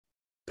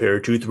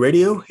Paratruth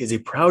Radio is a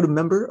proud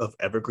member of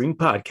Evergreen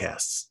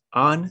Podcasts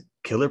on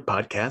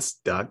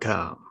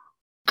KillerPodcast.com.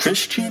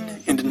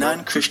 Christian and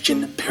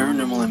non-Christian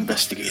paranormal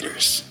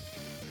investigators.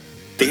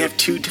 They have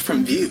two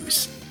different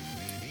views,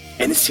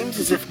 and it seems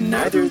as if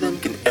neither of them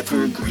can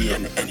ever agree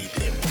on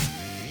anything.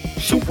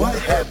 So what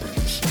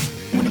happens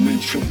when a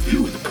mainstream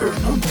view of the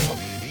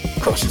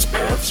paranormal crosses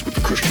paths with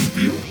the Christian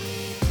view?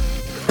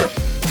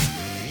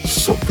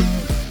 Something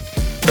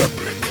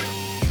epic.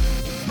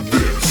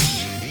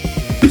 This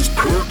is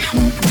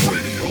Paratruth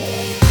Radio.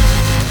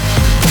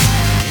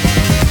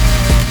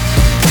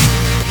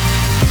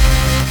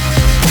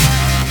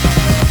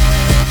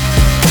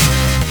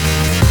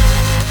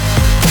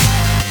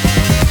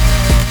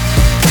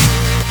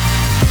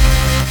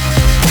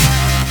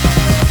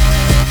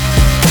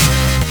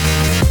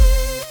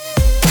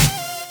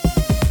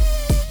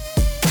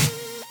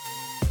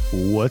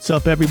 What's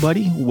up,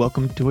 everybody?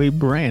 Welcome to a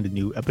brand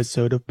new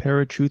episode of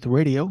Paratruth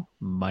Radio.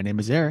 My name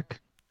is Eric.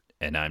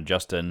 And I'm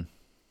Justin.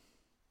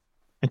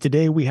 And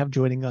today we have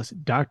joining us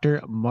Dr.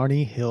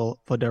 Marnie Hill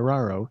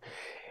Foderaro.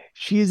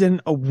 She is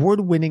an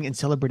award-winning and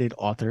celebrated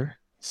author,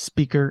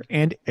 speaker,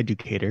 and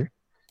educator.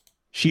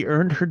 She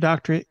earned her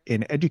doctorate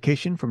in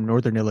education from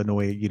Northern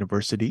Illinois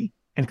University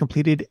and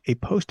completed a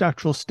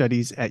postdoctoral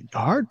studies at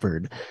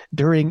Harvard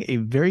during a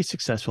very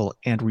successful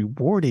and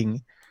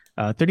rewarding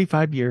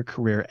 35-year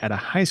career at a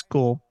high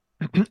school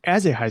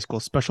as a high school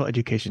special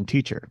education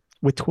teacher,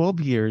 with 12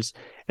 years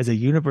as a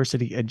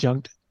university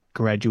adjunct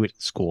graduate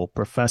school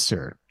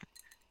professor.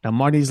 Now,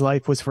 Marnie's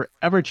life was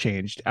forever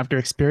changed after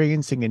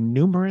experiencing a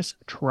numerous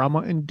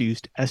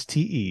trauma-induced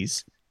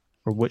STEs,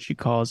 or what she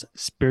calls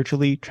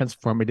spiritually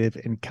transformative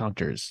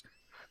encounters.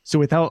 So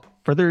without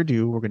further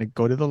ado, we're going to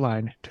go to the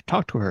line to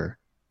talk to her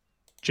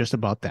just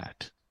about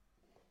that.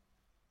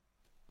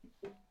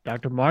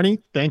 Dr.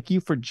 Marnie, thank you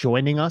for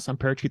joining us on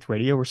Paratruth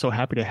Radio. We're so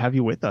happy to have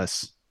you with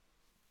us.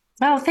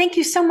 Oh, thank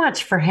you so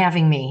much for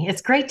having me.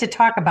 It's great to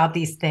talk about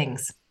these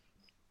things.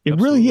 It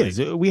Absolutely. really is.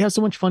 We have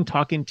so much fun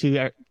talking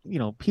to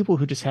people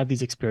who just have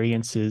these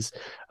experiences,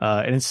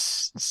 and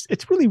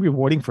it's really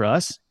rewarding for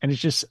us, and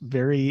it's just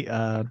very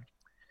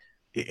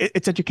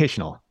it's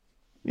educational.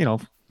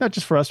 Not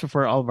just for us, but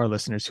for all of our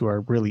listeners who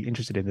are really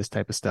interested in this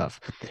type of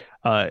stuff.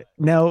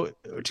 Now,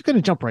 we're just going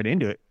to jump right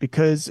into it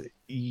because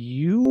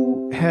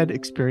you had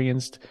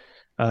experienced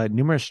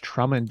numerous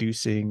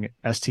trauma-inducing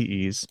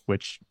STEs,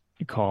 which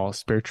you call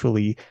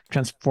spiritually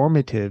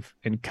transformative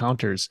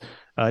encounters.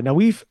 Now,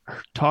 we've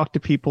talked to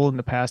people in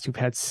the past who've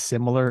had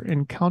similar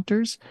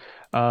encounters,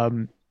 but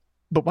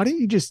why don't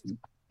you just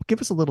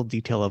give us a little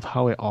detail of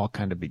how it all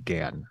kind of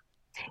began?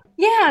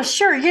 Yeah,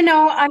 sure.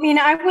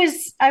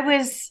 I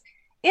was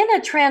in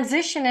a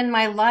transition in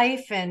my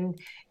life, and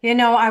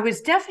I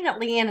was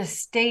definitely in a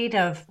state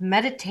of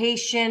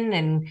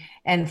meditation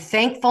and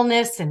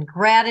thankfulness and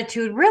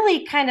gratitude,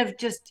 really kind of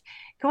just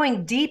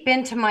going deep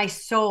into my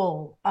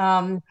soul.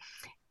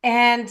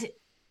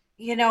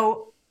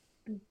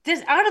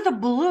 This out of the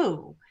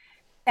blue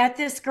at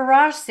this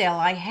garage sale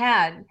I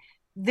had,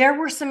 there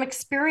were some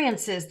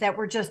experiences that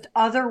were just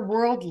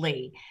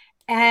otherworldly,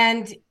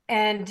 and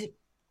it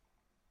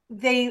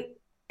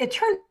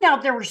turned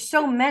out there were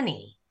so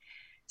many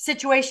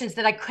situations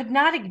that I could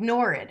not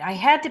ignore it. I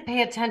had to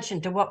pay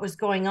attention to what was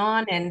going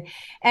on. And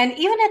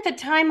even at the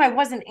time, I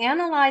wasn't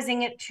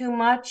analyzing it too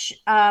much.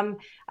 I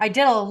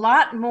did a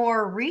lot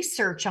more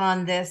research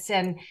on this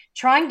and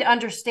trying to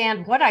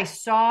understand what I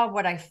saw,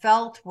 what I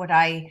felt, what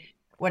I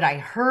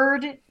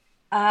heard.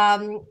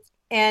 So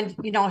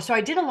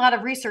I did a lot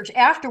of research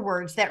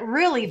afterwards that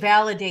really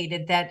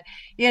validated that,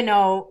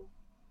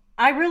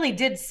 I really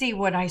did see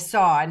what I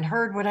saw and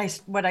heard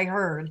what I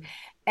heard.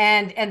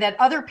 And that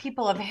other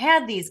people have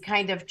had these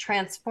kind of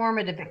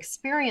transformative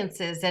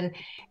experiences, and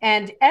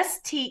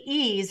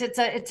STEs.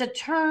 It's a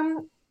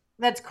term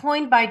that's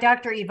coined by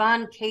Dr.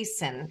 Yvonne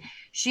Kaysen.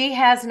 She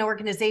has an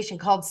organization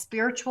called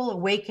Spiritual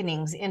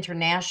Awakenings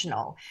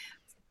International,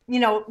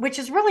 which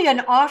is really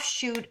an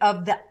offshoot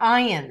of the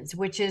IANDS,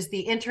 which is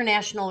the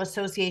International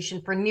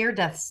Association for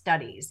Near-Death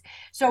Studies.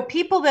 So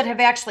people that have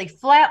actually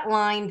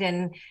flatlined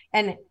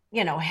and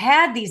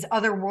had these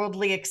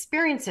otherworldly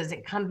experiences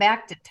and come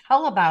back to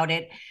tell about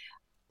it.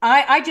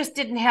 I just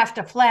didn't have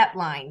to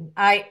flatline.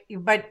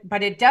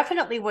 But it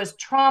definitely was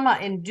trauma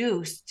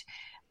induced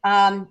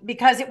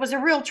because it was a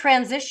real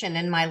transition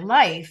in my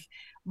life.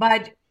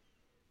 But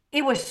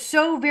it was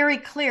so very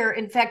clear.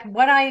 In fact,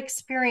 what I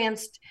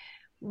experienced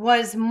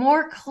was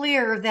more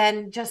clear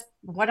than just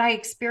what I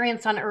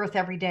experience on Earth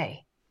every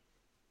day.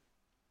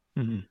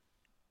 Mm-hmm.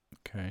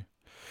 Okay.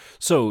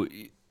 So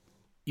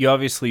you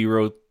obviously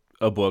wrote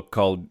a book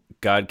called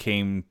God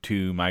Came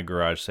to My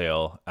Garage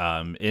Sale.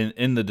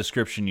 In the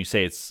description, you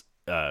say it's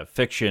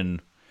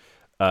fiction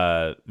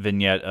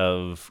vignette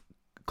of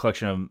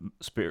collection of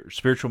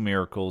spiritual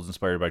miracles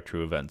inspired by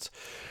true events.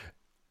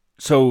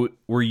 So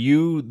were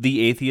you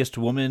the atheist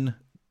woman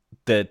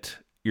that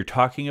you're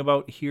talking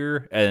about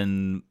here?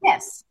 And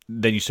yes,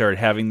 then you started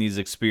having these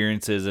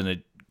experiences and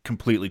it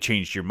completely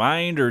changed your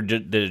mind, or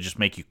did it just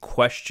make you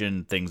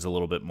question things a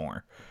little bit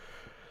more?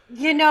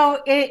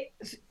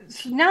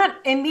 It's not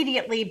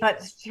immediately,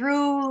 but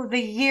through the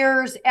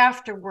years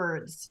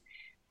afterwards,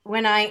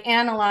 when I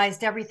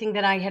analyzed everything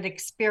that I had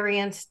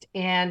experienced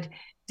and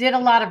did a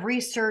lot of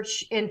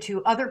research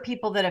into other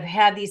people that have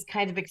had these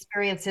kind of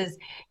experiences,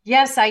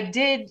 yes, I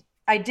did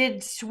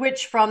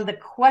switch from the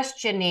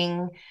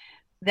questioning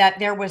that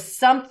there was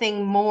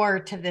something more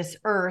to this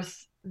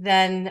earth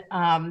than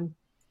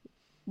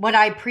what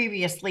I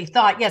previously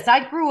thought. Yes,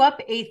 I grew up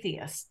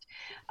atheist.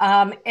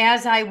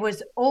 As I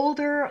was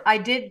older, I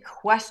did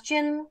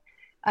question.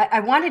 I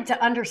wanted to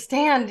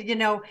understand,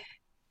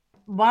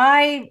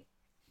 why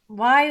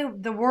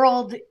the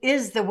world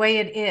is the way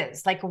it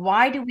is. Like,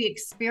 why do we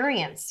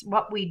experience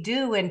what we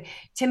do? And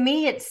to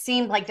me, it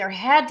seemed like there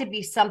had to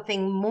be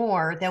something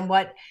more than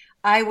what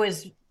I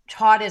was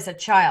taught as a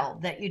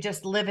child, that you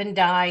just live and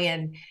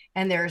die,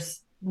 and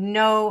there's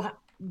no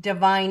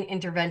divine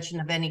intervention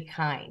of any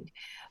kind.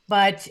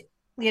 But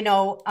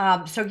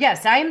so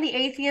yes, I am the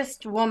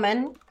atheist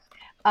woman.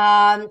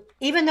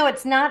 Even though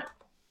it's not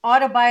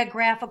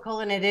autobiographical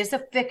and it is a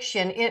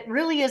fiction, it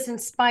really is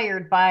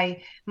inspired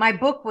by, my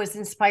book was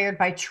inspired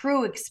by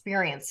true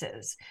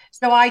experiences.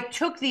 So I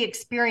took the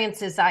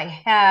experiences I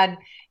had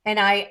and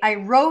I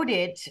wrote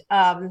it,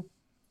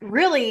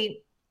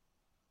 really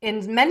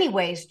in many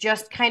ways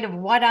just kind of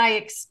what I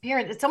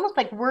experienced. It's almost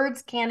like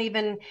words can't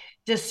even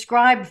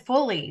describe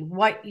fully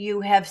what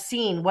you have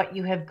seen, what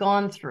you have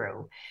gone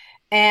through.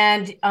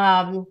 And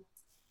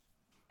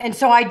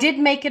so I did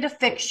make it a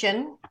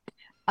fiction.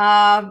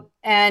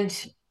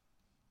 And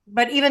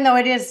but even though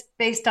it is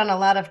based on a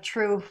lot of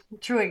true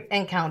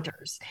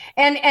encounters,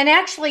 and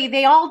actually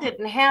they all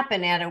didn't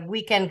happen at a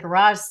weekend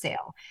garage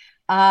sale,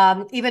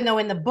 even though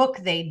in the book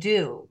they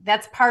do.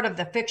 That's part of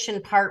the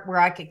fiction part, where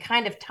I could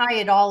kind of tie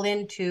it all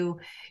into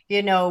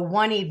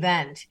one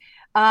event.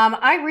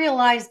 I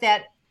realized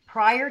that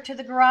prior to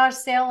the garage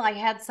sale, I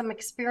had some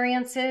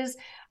experiences.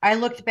 I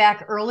looked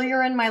back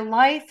earlier in my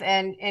life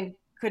and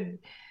could,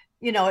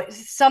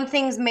 some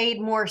things made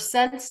more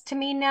sense to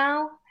me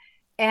now.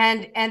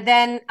 And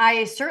then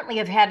I certainly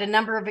have had a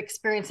number of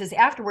experiences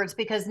afterwards,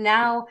 because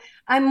now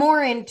I'm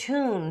more in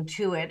tune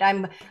to it.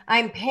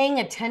 I'm paying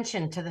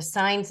attention to the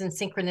signs and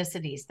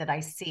synchronicities that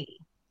I see.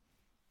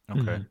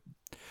 Okay.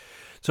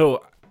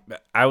 So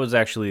I was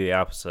actually the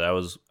opposite. I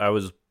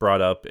was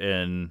brought up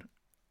in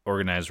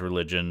organized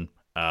religion.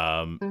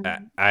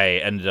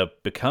 I ended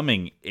up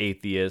becoming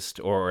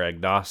atheist or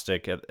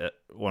agnostic at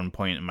one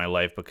point in my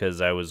life, because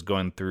I was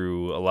going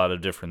through a lot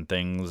of different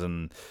things,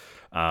 and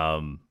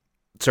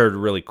started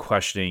really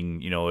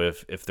questioning,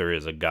 if there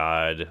is a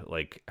God,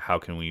 like how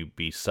can we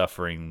be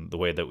suffering the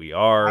way that we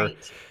are?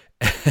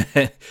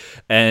 Right.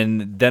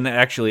 And then I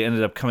actually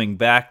ended up coming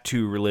back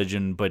to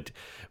religion, but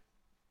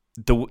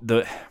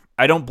the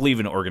I don't believe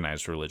in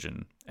organized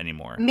religion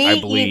anymore. Me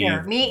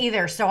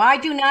either. So I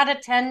do not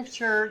attend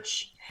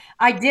church.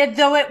 I did,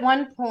 though, at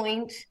one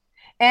point,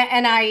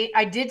 and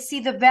I did see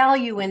the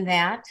value in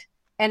that,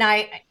 and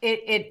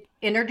it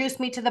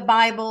introduced me to the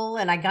Bible,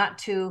 and I got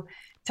to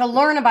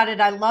learn about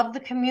it. I love the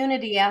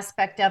community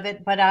aspect of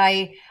it, but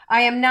I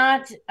am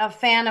not a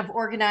fan of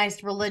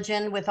organized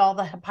religion with all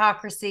the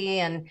hypocrisy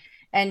and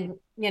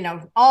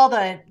all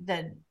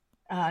the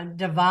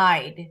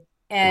divide,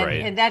 and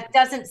right. And that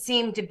doesn't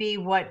seem to be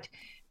what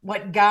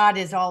God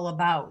is all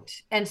about.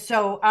 And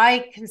so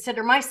I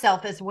consider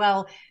myself as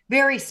well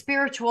very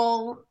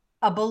spiritual,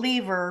 a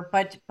believer,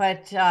 but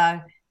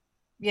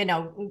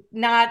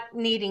not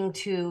needing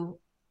to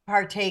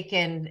partake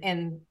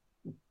in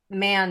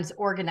man's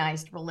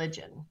organized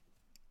religion.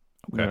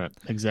 Okay. Yeah,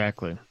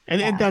 exactly.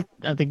 And that,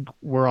 I think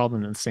we're all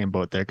in the same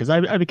boat there, because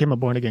I became a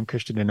born again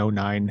Christian in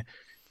 2009,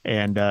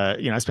 and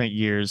I spent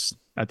years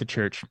at the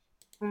church.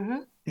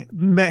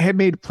 Had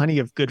made plenty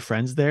of good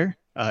friends there,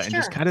 and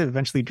just kind of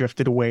eventually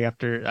drifted away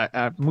after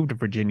I moved to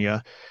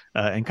Virginia,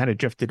 and kind of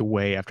drifted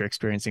away after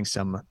experiencing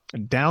some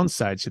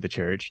downsides to the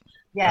church.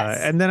 Yes.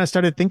 And then I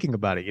started thinking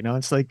about it.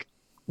 It's like,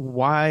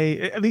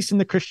 why, at least in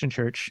the Christian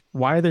church,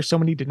 why are there so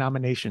many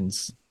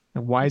denominations?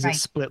 And why is it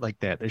split like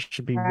that? There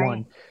should be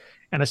one.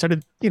 And I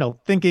started,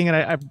 thinking, and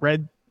I've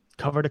read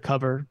cover to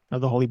cover of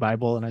the Holy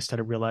Bible, and I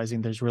started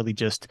realizing there's really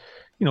just,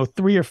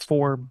 3 or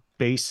 4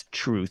 base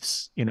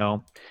truths,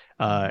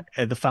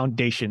 at the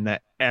foundation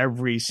that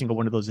every single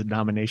one of those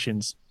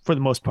denominations, for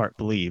the most part,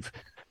 believe.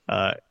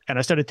 And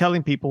I started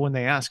telling people when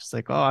they ask, it's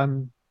like,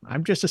 oh,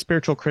 I'm just a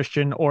spiritual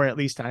Christian, or at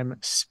least I'm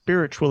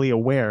spiritually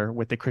aware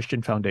with the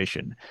Christian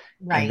foundation.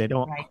 Right. And they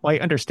don't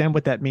quite understand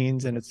what that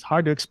means. And it's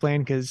hard to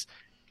explain, because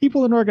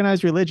people in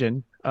organized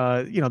religion,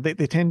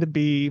 they tend to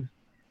be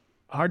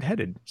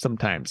hard-headed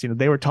sometimes.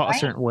 They were taught a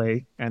certain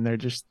way, and they're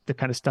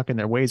kind of stuck in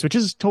their ways, which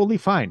is totally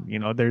fine.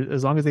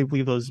 As long as they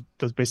believe those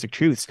basic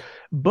truths.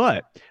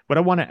 But what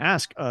I want to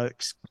ask,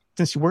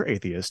 since you were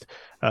atheist,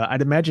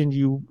 I'd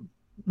imagine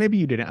maybe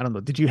you didn't. I don't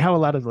know. Did you have a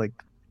lot of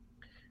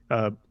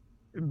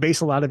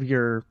base a lot of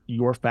your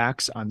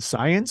facts on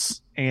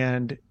science?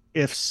 And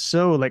if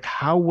so,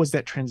 how was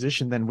that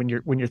transition then when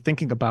you're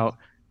thinking about,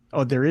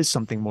 oh, there is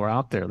something more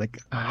out there?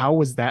 How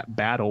was that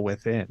battle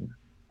within?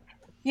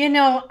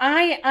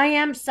 I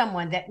am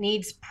someone that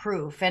needs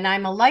proof, and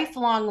I'm a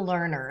lifelong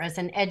learner as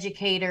an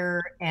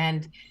educator,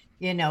 and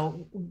you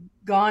know,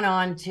 gone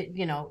on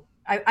to,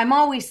 I'm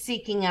always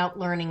seeking out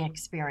learning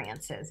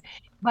experiences.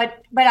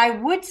 But I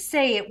would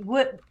say it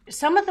would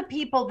some of the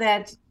people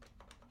that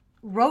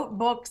wrote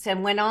books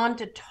and went on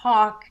to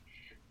talk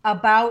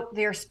about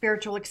their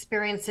spiritual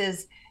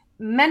experiences,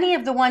 many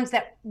of the ones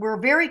that were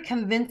very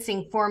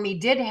convincing for me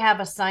did have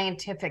a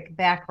scientific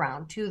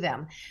background to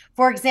them.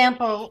 For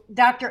example,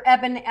 Dr.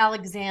 Eben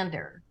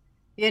Alexander,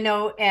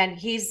 and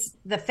he's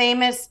the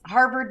famous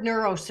Harvard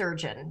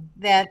neurosurgeon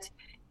that,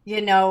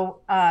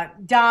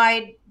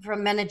 died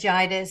from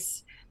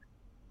meningitis,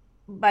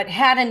 but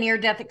had a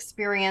near-death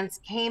experience,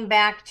 came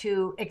back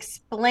to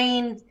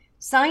explain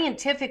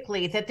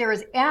scientifically that there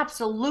is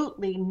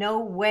absolutely no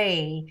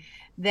way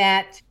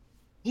that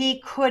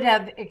he could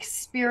have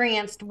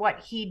experienced what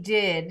he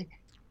did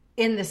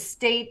in the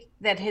state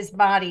that his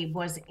body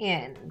was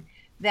in,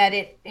 that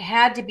it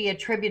had to be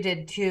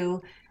attributed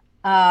to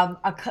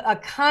a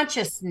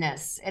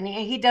consciousness. And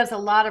he does a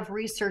lot of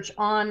research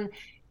on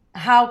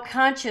how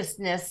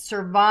consciousness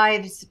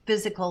survives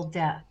physical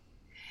death.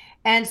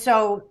 And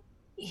so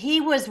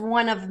he was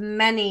one of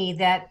many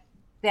that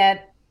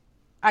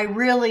I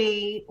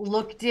really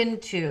looked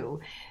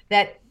into,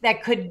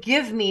 that could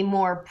give me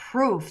more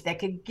proof, that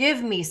could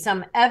give me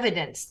some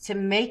evidence to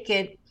make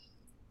it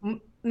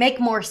make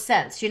more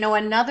sense.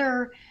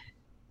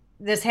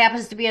 This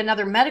happens to be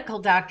another medical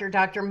doctor,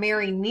 Dr.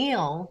 Mary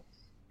Neal,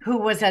 who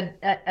was an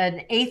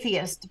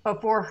atheist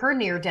before her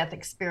near-death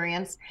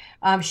experience.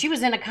 She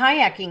was in a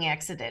kayaking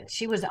accident.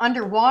 She was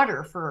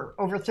underwater for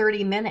over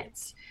 30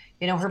 minutes.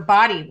 Her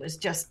body was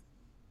just,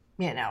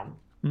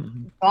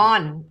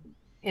 gone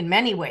in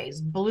many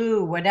ways,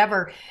 blue,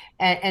 whatever.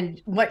 And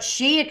what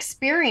she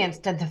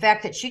experienced, and the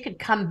fact that she could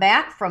come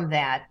back from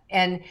that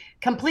and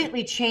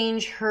completely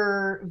change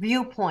her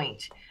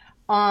viewpoint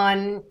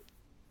on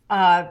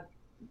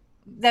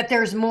that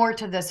there's more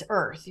to this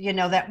earth,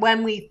 that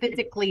when we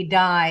physically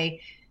die,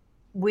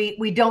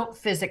 we don't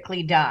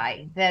physically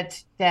die,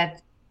 that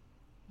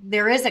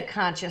there is a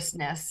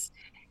consciousness.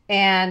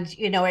 And,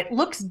 it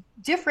looks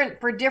different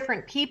for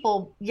different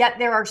people, yet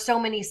there are so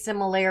many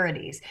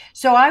similarities.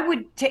 So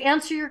to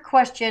answer your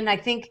question, I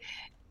think,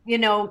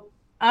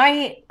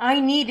 I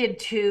needed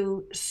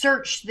to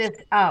search this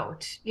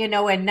out,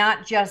 and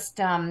not just,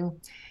 I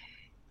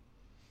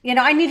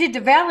needed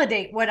to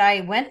validate what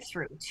I went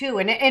through too.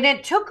 And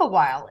it took a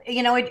while,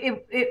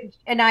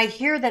 and I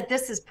hear that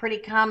this is pretty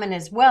common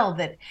as well,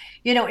 that,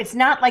 it's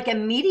not like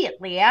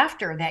immediately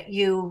after that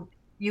you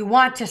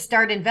want to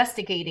start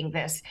investigating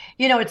this.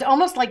 It's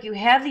almost like you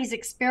have these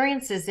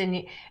experiences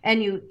and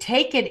you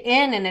take it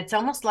in, and it's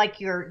almost like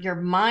your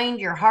mind,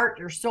 your heart,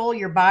 your soul,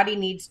 your body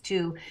needs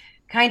to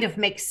kind of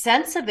make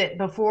sense of it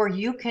before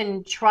you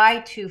can try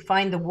to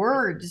find the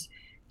words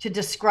to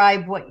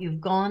describe what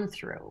you've gone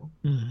through.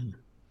 Mm-hmm.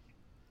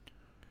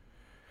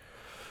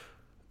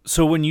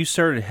 So when you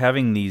started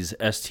having these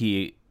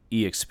STE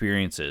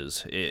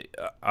experiences,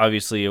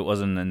 obviously it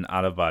wasn't an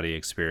out-of-body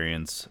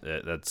experience.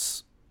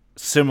 That's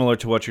similar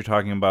to what you're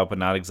talking about, but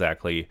not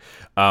exactly.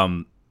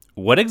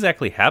 What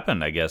exactly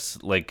happened, I guess?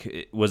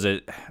 Like, was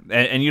it,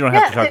 and you don't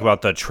have to talk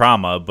about the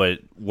trauma, but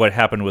what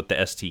happened with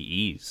the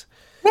STEs?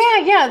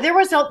 Yeah. There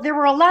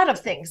were a lot of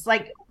things,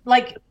 like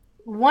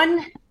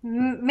one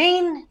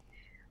main,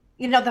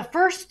 the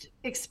first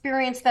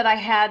experience that I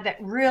had that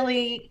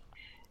really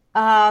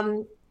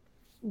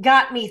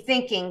got me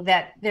thinking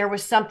that there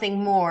was something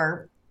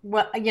more.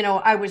 Well,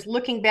 I was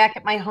looking back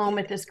at my home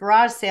at this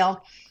garage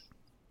sale,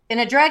 and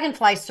a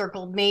dragonfly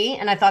circled me,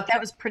 and I thought that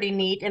was pretty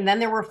neat. And then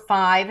there were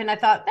 5, and I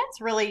thought that's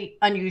really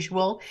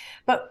unusual.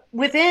 But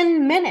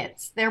within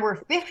minutes, there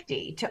were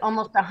 50 to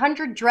almost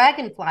 100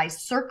 dragonflies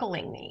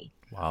circling me.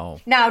 Wow.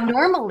 Now,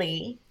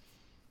 normally,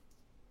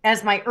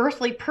 as my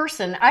earthly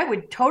person, I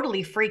would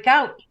totally freak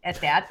out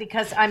at that,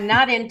 because I'm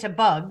not into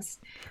bugs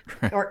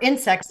or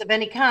insects of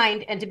any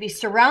kind, and to be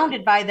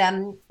surrounded by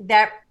them,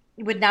 that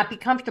would not be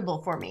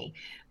comfortable for me.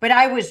 But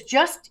I was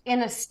just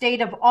in a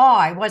state of awe.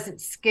 I wasn't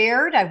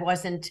scared. I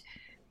wasn't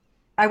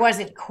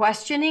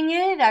questioning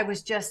it. I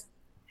was just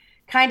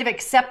kind of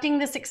accepting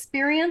this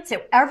experience.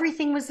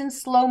 Everything was in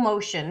slow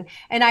motion.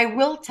 And I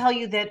will tell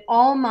you that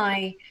all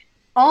my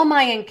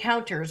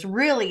encounters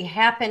really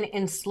happen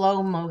in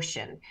slow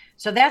motion.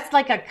 So that's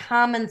like a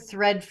common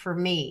thread for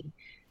me,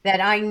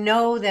 that I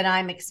know that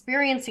I'm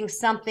experiencing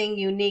something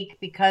unique,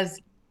 because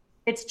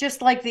it's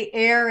just like the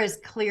air is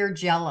clear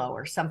jello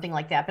or something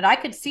like that. But I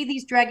could see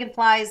these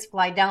dragonflies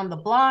fly down the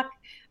block.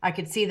 I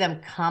could see them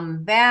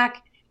come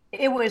back.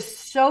 It was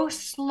so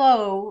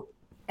slow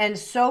and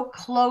so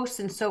close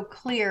and so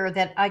clear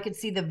that I could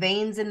see the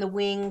veins in the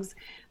wings.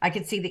 I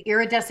could see the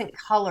iridescent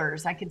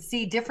colors. I could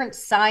see different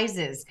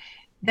sizes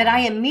that I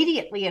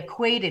immediately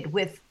equated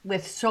with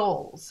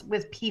souls,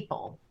 with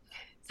people.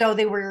 So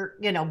they were,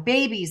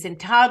 babies and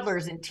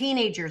toddlers and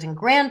teenagers and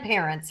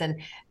grandparents. And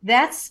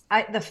that's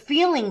the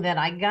feeling that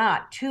I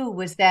got too,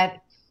 was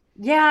that,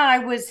 I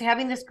was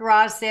having this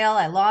garage sale.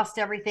 I lost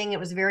everything. It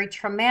was very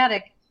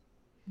traumatic.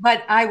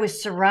 but I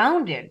was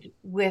surrounded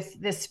with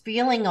this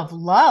feeling of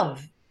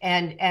love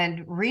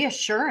and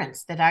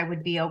reassurance that I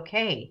would be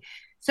okay.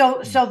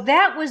 So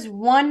that was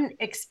one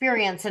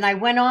experience, and I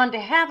went on to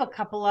have a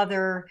couple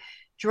other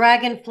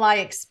dragonfly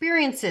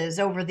experiences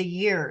over the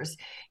years.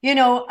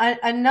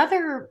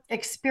 Another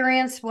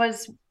experience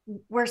was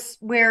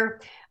where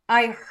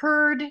I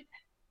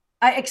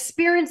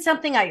experienced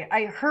something.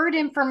 I heard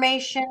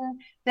information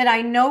that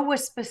I know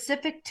was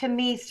specific to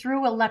me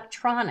through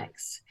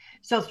electronics,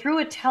 so through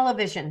a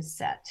television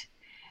set.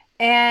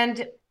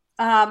 And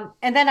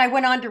and then I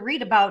went on to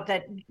read about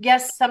that.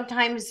 Yes,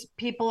 sometimes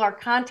people are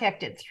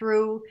contacted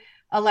through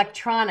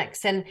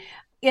electronics, and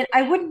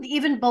I wouldn't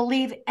even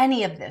believe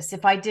any of this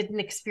if I didn't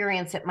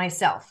experience it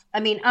myself.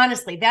 I mean,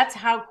 honestly, that's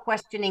how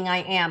questioning I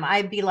am.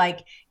 I'd be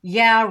like,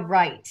 yeah,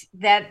 right.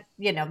 That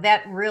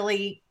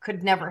really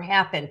could never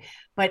happen.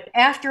 But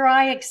after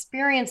I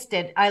experienced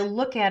it, I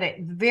look at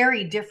it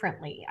very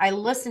differently. I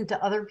listen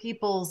to other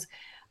people's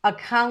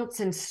accounts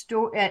and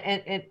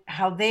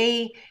how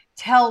they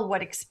tell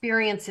what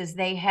experiences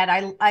they had.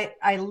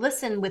 I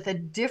listen with a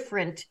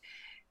different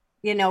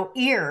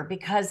ear,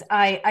 because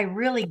I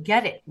really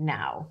get it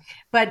now.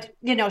 But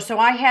so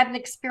I had an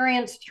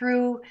experience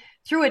through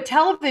a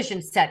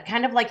television set,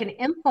 kind of like an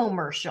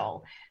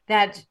infomercial,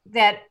 that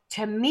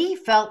to me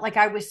felt like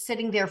I was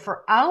sitting there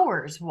for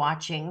hours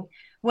watching,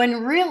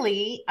 when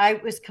really I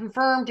was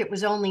confirmed it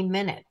was only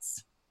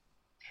minutes.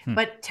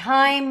 But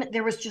time,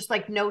 there was just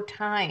like no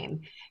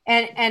time.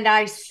 And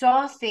I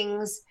saw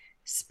things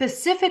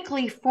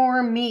specifically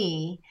for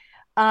me,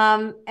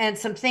 and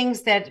some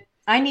things that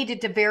I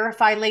needed to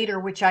verify later,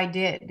 which I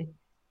did.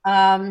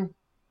 So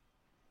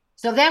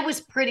that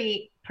was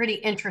pretty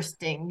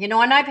interesting,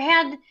 and I've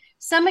had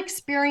some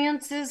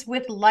experiences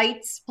with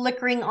lights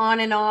flickering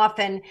on and off,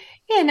 and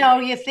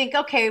you think,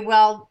 okay,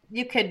 well,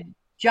 you could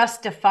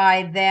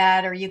justify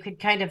that, or you could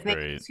kind of make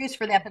an excuse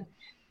for that,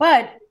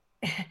 but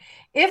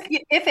if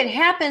it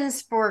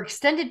happens for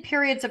extended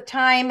periods of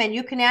time and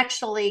you can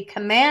actually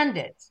command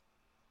it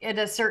at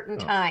a certain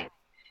time,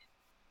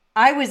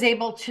 I was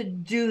able to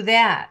do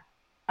that.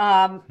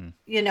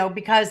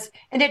 Because,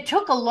 and it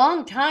took a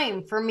long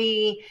time for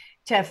me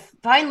to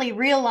finally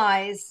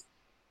realize,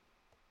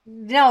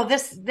 no,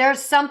 there's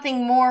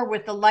something more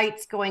with the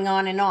lights going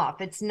on and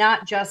off. It's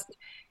not just,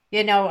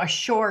 a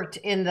short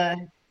in the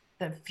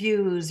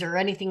fuse or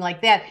anything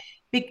like that.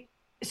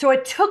 So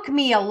it took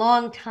me a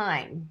long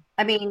time.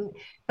 I mean,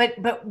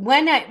 but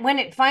when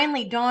it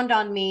finally dawned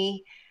on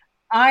me,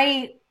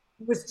 I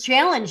was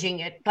challenging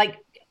it. Like,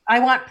 I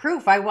want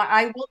proof. I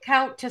will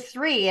count to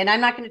 3, and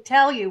I'm not going to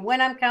tell you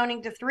when I'm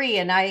counting to 3.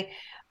 And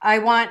I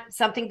want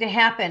something to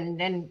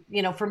happen, and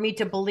for me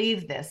to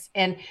believe this.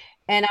 And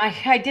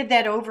I did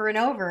that over and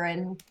over,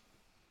 and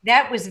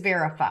that was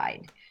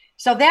verified.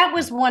 So that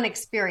was one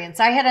experience.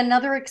 I had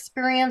another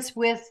experience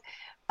with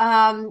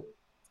a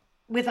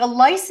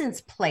license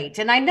plate,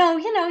 and I know,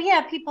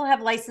 people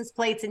have license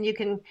plates, and you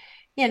can,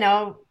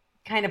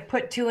 kind of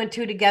put 2 and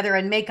 2 together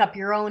and make up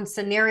your own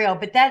scenario.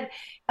 But that,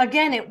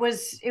 again, it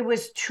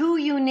was too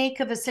unique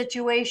of a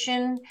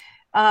situation.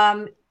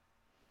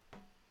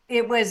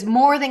 It was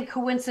more than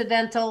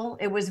coincidental.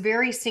 It was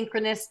very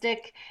synchronistic.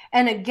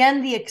 And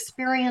again, the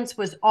experience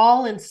was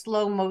all in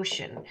slow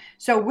motion.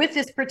 So with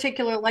this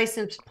particular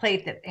license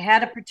plate that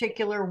had a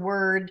particular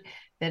word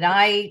that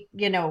I,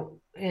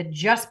 had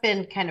just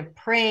been kind of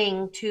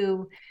praying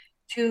to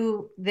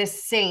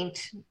this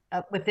saint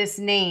with this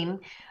name,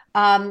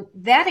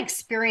 that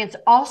experience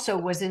also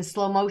was in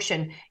slow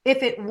motion.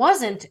 If it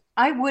wasn't,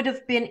 I would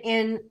have been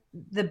in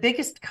the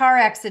biggest car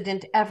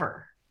accident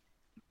ever.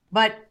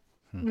 But,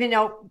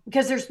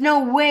 because there's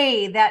no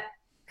way that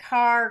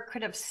car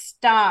could have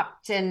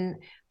stopped and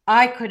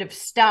I could have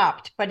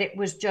stopped, but it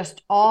was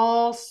just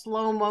all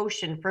slow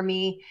motion for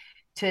me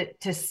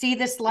to see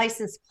this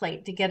license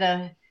plate, to get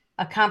a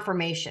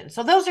confirmation.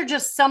 So those are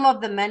just some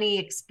of the many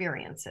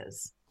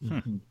experiences.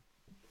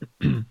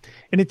 And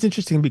it's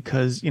interesting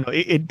because,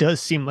 it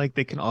does seem like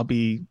they can all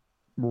be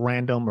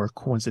random or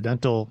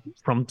coincidental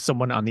from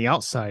someone on the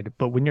outside,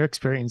 but when you're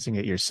experiencing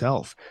it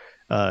yourself,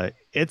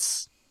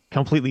 it's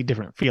completely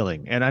different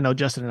feeling. And I know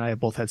Justin and I have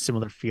both had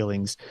similar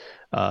feelings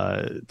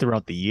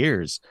throughout the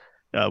years.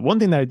 One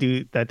thing that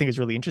I think is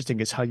really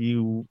interesting is how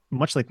you,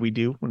 much like we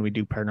do when we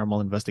do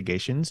paranormal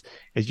investigations,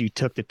 is you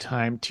took the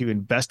time to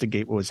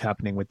investigate what was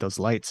happening with those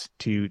lights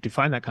to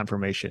find that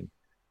confirmation.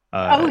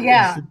 Oh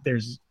yeah,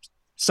 there's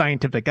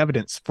scientific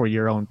evidence for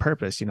your own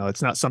purpose.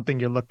 It's not something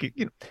you're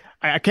looking.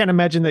 I can't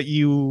imagine that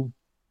you,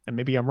 and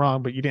maybe I'm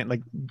wrong, but you didn't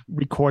like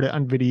record it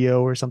on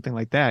video or something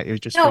like that. It was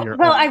just for your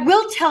own. I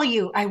will tell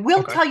you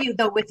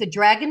though, with the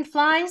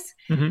dragonflies,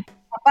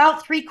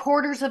 about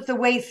 3/4 of the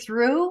way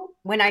through,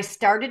 when I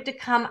started to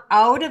come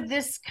out of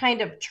this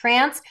kind of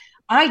trance,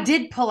 I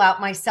did pull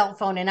out my cell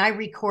phone and I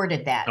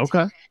recorded that.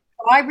 Okay.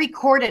 So I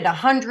recorded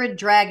 100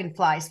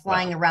 dragonflies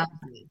flying around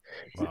me.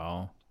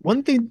 Wow.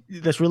 One thing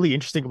that's really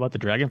interesting about the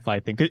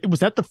dragonfly thing,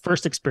 was that the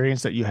first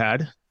experience that you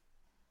had?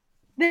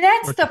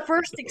 That's the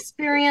first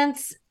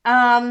experience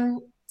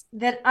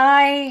that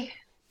I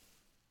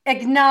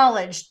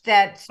acknowledged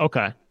that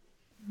Okay.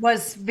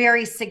 was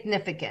very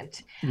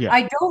significant. Yeah.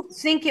 I don't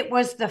think it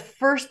was the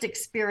first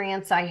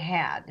experience I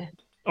had,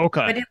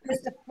 Okay. but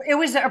it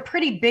was a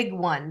pretty big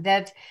one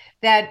that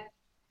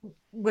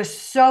was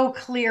so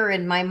clear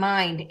in my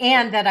mind,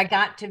 and that I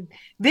got to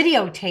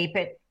videotape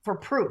it for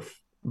proof.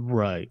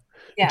 Right.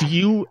 Do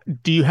Yeah.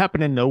 you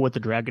happen to know what the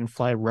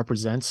dragonfly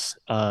represents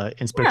in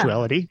Yeah.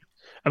 spirituality?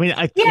 I mean,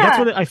 that's Yeah.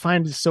 what I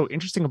find is so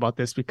interesting about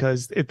this,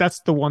 because that's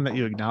the one that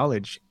you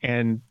acknowledge,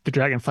 and the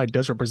dragonfly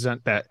does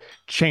represent that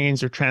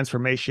change or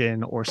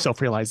transformation or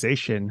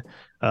self-realization,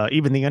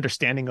 even the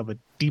understanding of a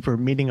deeper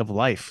meaning of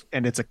life,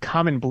 and it's a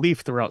common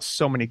belief throughout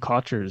so many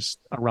cultures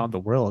around the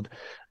world.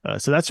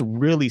 So that's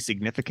really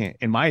significant,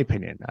 in my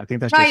opinion. I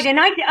think that's Right. just And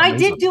I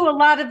amazing. did do a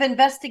lot of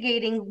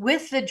investigating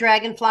with the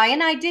dragonfly,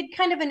 and I did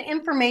kind of an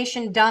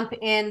information dump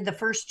in the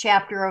first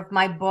chapter of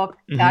my book,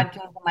 Mhm. God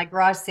Came to My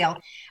Garage Sale.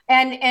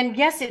 And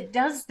yes, it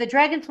does. The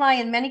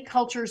dragonfly in many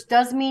cultures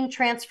does mean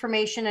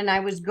transformation. And I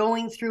was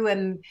going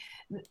through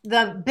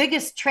the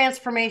biggest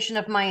transformation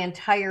of my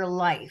entire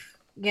life,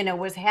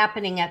 was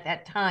happening at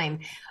that time.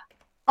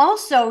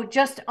 Also,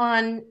 just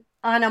on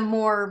a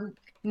more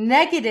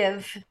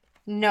negative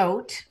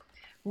note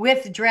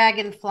with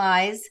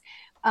dragonflies,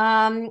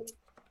 um,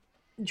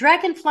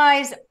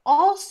 dragonflies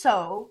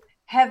also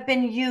have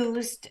been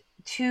used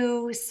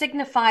to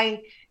signify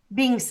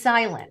being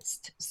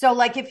silenced. So,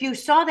 like if you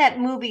saw that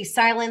movie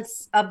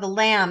Silence of the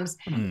Lambs,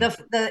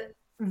 the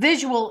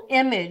visual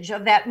image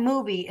of that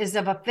movie is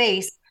of a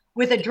face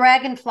with a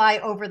dragonfly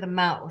over the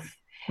mouth.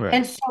 Right.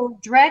 And so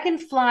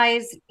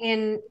dragonflies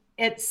in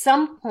at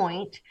some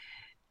point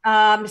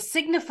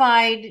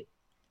signified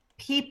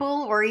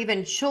people or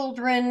even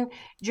children,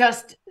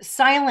 just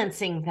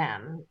silencing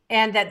them,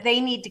 and that they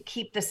need to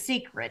keep the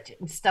secret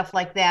and stuff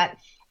like that.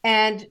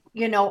 And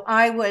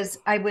I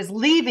was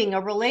leaving a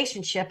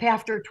relationship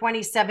after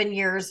 27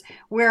 years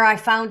where I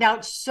found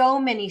out so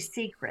many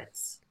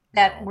secrets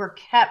that were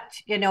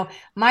kept.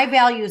 My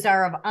values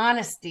are of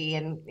honesty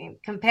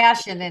and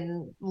compassion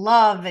and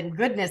love and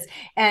goodness,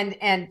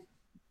 and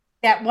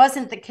that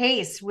wasn't the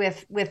case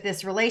with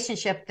this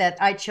relationship that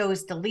I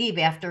chose to leave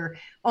after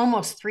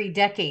almost 3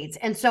 decades.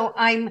 And so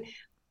I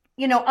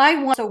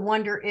also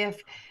wonder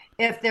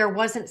if there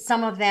wasn't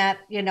some of that,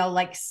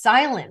 like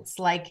silence,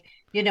 like,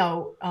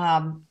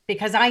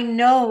 because I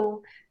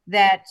know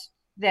that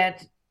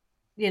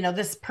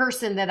this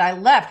person that I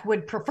left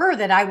would prefer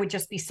that I would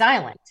just be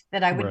silent,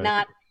 that I would Right.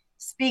 not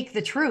speak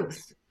the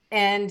truth.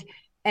 And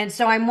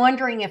so I'm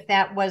wondering if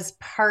that was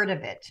part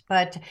of it.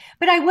 But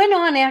I went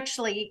on,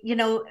 actually,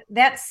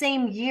 that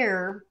same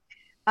year,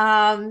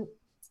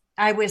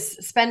 I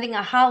was spending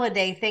a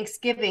holiday,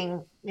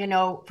 Thanksgiving,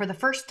 for the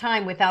first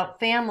time without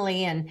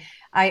family. And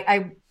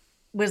I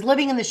was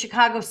living in the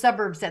Chicago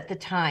suburbs at the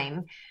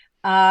time.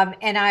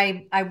 And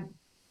I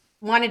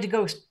wanted to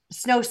go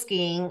snow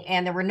skiing,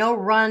 and there were no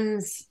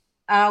runs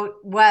out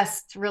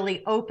west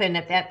really open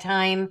at that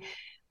time.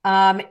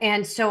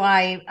 And so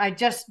I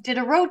just did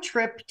a road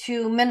trip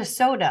to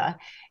Minnesota,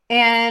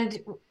 and,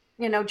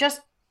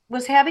 just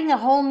was having a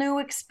whole new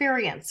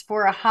experience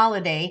for a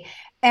holiday.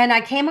 And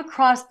I came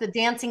across the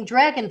Dancing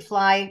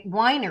Dragonfly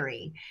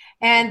Winery.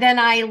 And then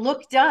I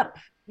looked up,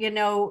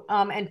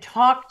 and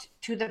talked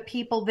to the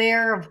people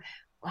there of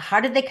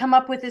how did they come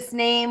up with this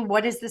name?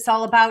 What is this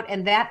all about?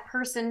 And that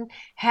person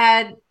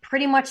had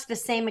pretty much the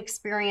same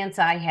experience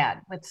I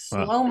had, with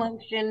slow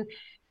motion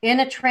in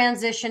a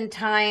transition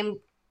time.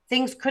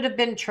 Things could have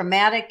been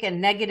traumatic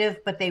and negative,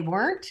 but they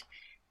weren't.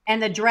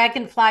 And the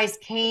dragonflies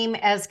came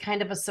as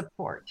kind of a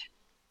support.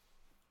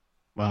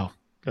 Wow.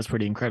 That's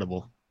pretty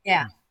incredible.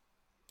 Yeah.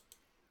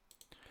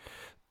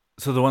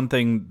 So the one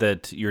thing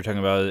that you were talking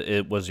about,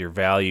 it was your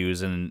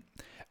values, and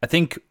I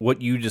think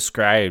what you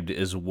described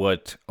is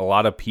what a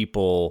lot of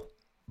people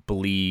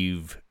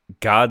believe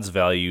God's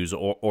values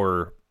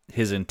or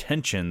his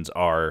intentions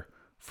are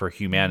for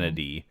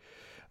humanity.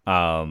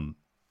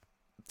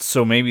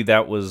 So maybe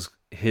that was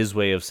his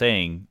way of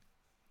saying,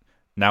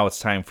 now it's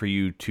time for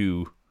you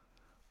to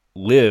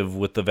live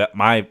with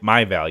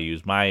my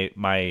values, my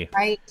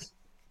Right.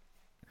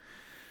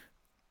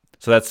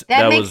 So that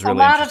makes was really a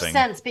lot of interesting.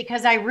 sense,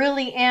 because I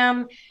really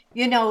am,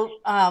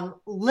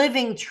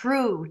 living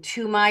true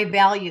to my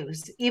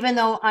values, even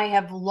though I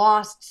have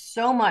lost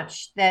so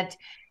much that,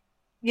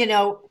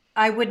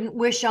 I wouldn't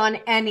wish on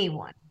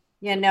anyone.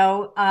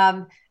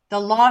 The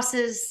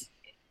losses,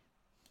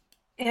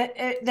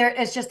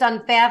 it's just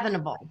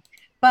unfathomable.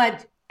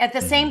 But at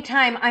the same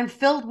time, I'm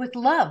filled with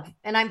love,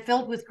 and I'm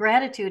filled with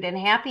gratitude and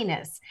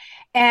happiness,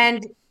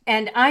 and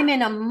I'm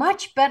in a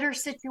much better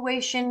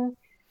situation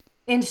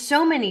in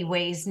so many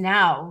ways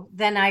now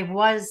than I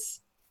was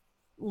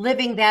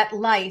living that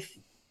life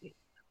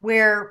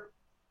where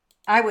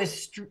I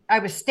was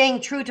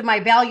staying true to my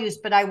values,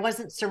 but I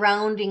wasn't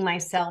surrounding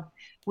myself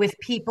with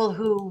people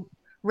who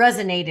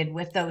resonated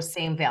with those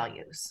same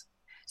values.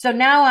 So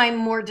now I'm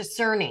more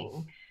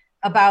discerning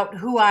about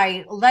who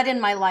I let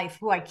in my life,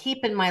 who I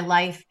keep in my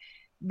life,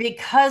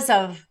 because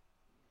of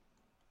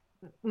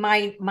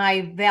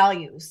my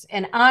values,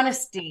 and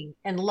honesty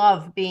and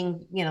love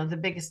being, the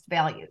biggest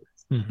values.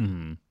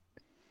 Mm-hmm.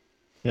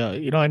 Yeah,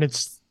 and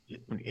it's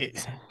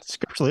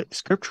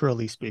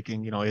scripturally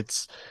speaking,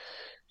 it's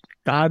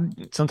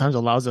God sometimes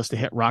allows us to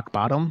hit rock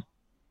bottom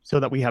so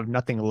that we have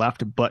nothing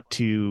left but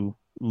to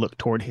look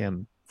toward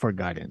him for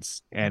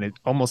guidance. And it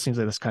almost seems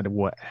like that's kind of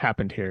what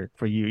happened here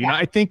for you. Yeah.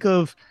 I think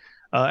of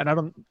and I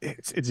don't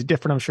it's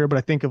different, I'm sure, but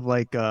I think of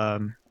like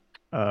the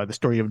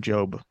story of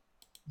Job,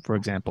 for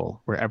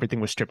example, where everything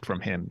was stripped from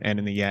him, and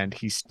in the end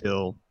he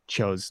still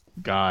chose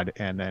God,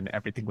 and then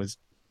everything was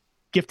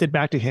gifted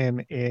back to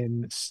him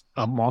in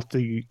a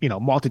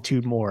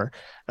multitude more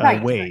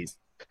Right. ways.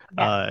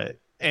 Yeah.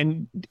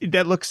 And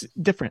that looks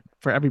different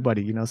for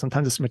everybody.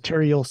 Sometimes it's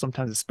material,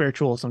 sometimes it's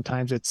spiritual,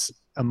 sometimes it's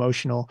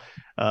emotional.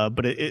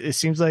 But it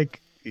seems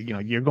like,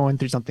 you're going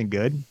through something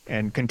good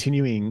and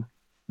continuing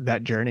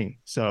that journey.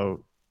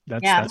 So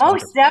that's most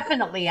wonderful.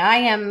 definitely. I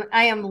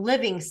am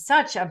living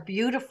such a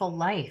beautiful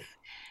life.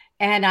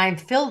 And I'm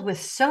filled with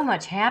so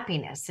much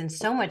happiness and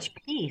so much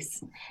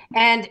peace.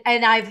 And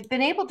I've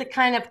been able to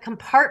kind of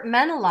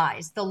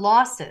compartmentalize the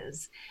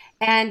losses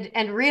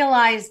and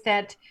realize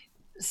that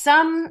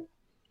some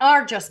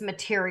are just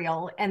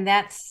material and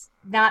that's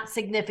not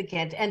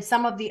significant. And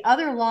some of the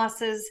other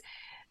losses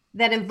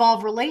that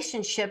involve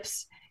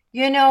relationships,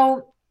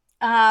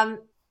 I've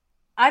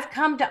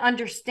come to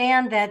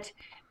understand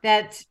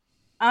that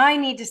I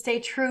need to stay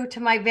true to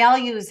my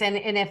values. And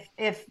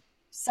if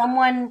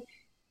someone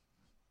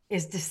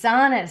is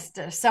dishonest,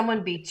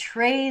 someone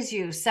betrays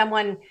you,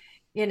 someone,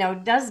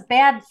 does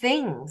bad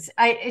things,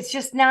 it's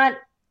just not,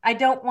 I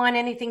don't want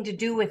anything to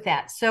do with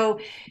that.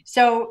 So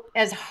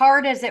as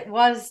hard as it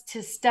was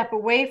to step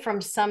away from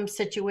some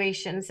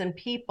situations and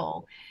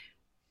people,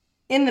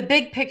 in the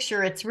big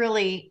picture, it's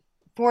really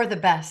for the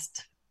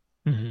best.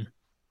 Mm-hmm.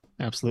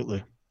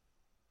 Absolutely.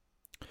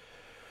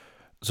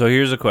 So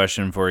here's a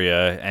question for you,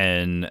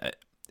 and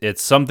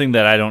it's something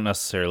that I don't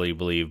necessarily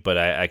believe, but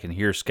I can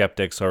hear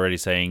skeptics already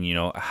saying,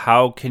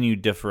 how can you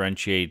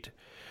differentiate,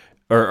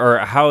 or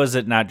how is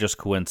it not just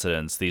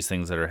coincidence, these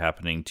things that are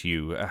happening to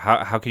you?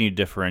 How can you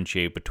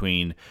differentiate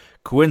between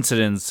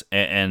coincidence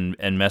and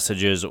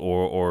messages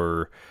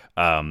or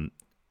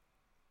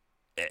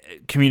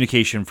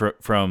communication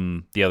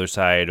from the other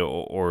side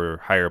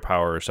or higher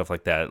power or stuff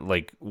like that?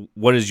 Like,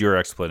 what is your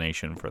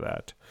explanation for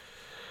that?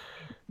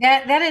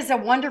 That is a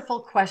wonderful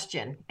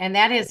question. And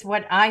that is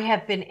what I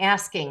have been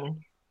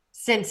asking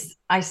since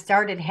I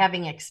started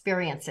having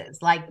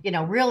experiences. Like,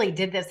 really,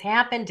 did this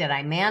happen? Did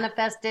I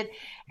manifest it?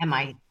 Am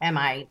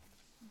I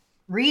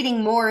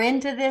reading more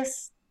into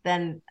this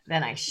than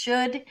I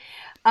should?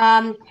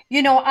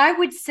 I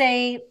would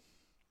say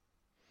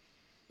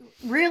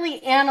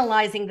really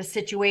analyzing the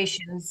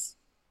situations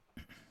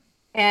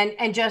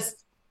and just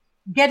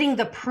getting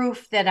the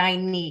proof that I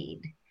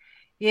need.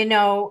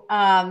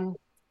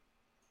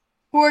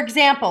 For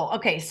example,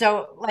 okay,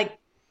 so like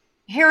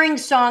hearing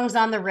songs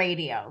on the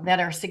radio that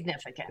are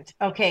significant.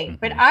 Okay, Mm-hmm.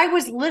 but I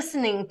was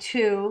listening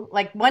to,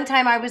 like, one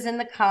time I was in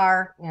the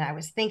car and I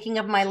was thinking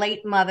of my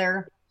late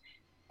mother,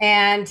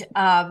 and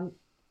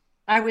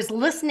I was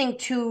listening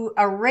to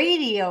a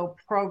radio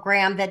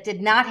program that did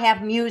not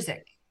have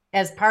music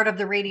as part of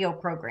the radio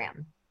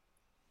program.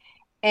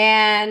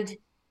 And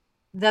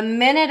the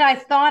minute I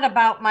thought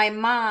about my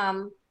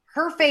mom,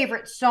 her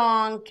favorite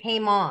song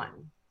came on.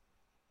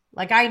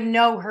 Like, I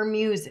know her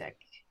music.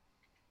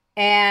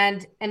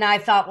 And I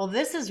thought, well,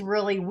 this is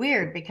really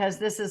weird because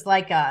this is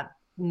like a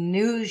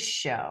news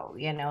show,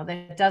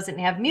 that doesn't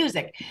have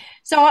music.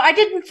 So I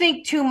didn't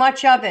think too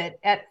much of it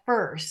at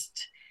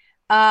first.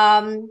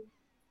 But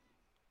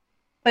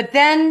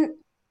then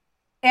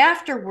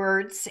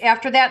afterwards,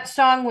 after that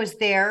song was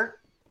there,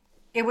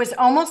 it was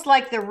almost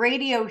like the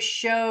radio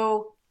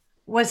show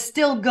was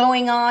still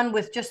going on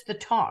with just the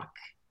talk.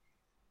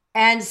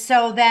 And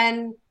so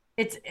then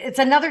it's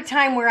another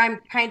time where I'm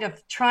kind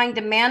of trying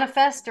to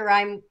manifest, or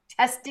I'm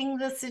testing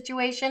the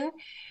situation.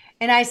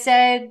 And I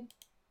said,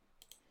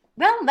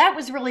 well, that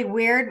was really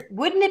weird.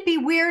 Wouldn't it be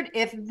weird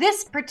if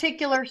this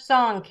particular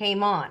song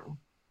came on?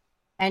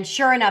 And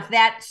sure enough,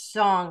 that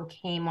song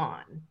came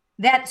on.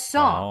 That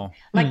song,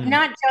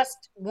 not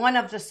just one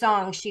of the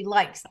songs she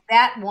likes,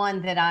 that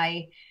one that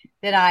I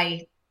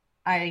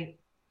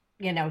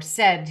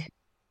said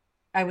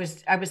I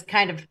was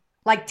kind of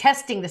like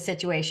testing the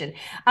situation.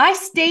 I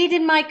stayed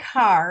in my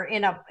car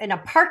in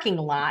a parking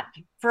lot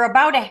for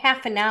about a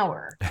half an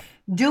hour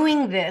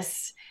doing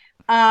this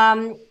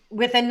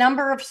with a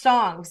number of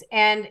songs.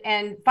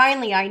 And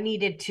finally I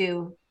needed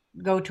to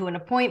go to an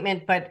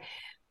appointment, but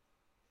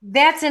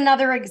that's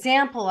another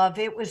example of,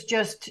 it was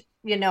just,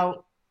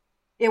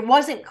 it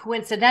wasn't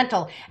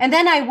coincidental. And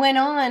then I went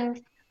on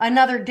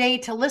another day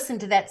to listen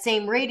to that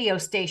same radio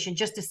station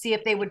just to see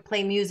if they would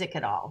play music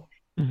at all.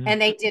 Mm-hmm.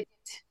 And they didn't.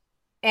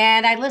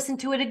 And I listened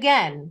to it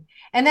again.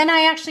 And then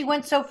I actually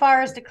went so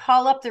far as to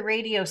call up the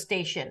radio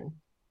station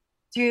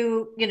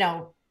to,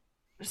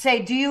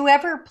 say, do you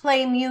ever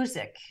play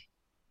music?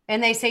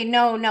 And they say,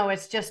 no,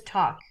 it's just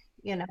talk.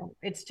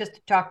 It's just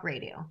talk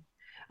radio.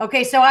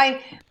 Okay. So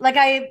I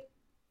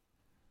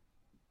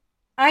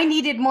I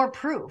needed more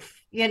proof,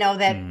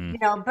 that,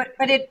 Mhm.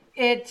 but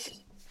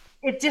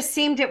it just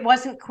seemed it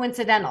wasn't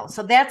coincidental.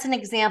 So that's an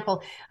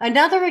example.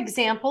 Another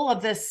example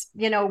of this,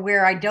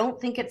 where I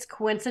don't think it's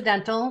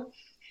coincidental,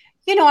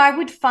 I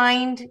would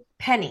find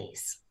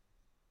pennies.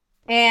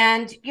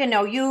 And,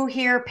 you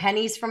hear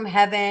pennies from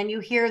heaven. You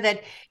hear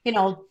that,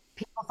 people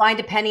find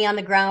a penny on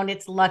the ground,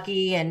 it's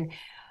lucky. And,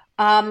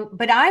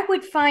 but I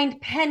would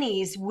find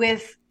pennies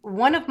with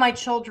one of my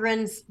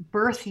children's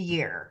birth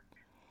year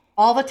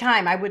all the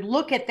time. I would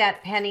look at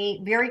that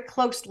penny very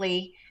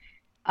closely.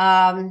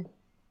 Sometimes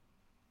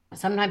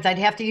I'd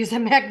have to use a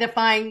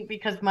magnifying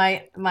because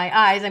my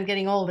eyes, I'm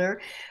getting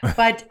older.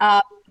 But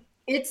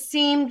it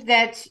seemed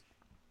that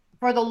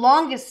for the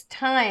longest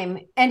time,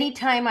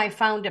 anytime I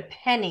found a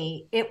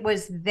penny, it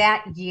was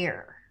that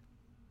year.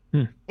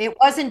 Hmm. It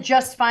wasn't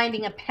just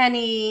finding a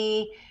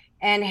penny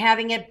and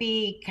having it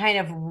be kind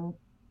of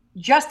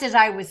just as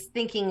I was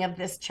thinking of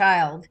this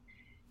child,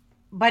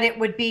 but it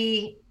would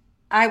be,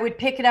 I would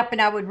pick it up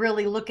and I would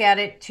really look at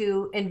it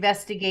to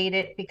investigate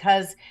it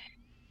because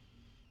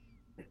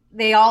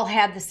they all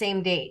had the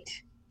same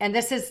date. And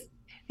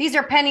these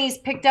are pennies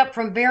picked up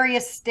from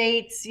various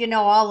states,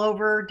 all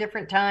over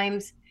different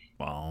times.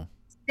 Wow.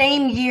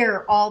 Same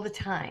year all the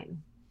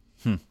time.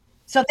 Hmm.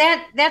 So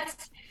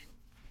that's,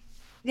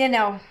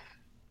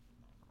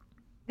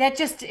 that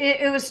just,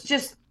 it was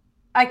just,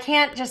 I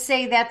can't just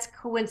say that's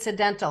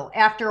coincidental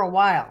after a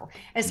while,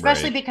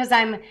 especially Right. because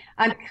I'm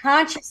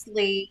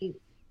consciously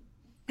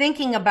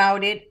thinking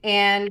about it,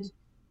 and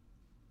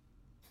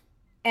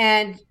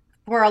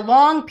for a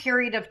long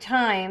period of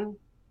time,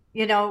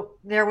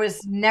 there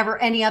was never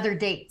any other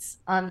dates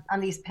on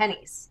these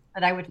pennies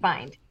that I would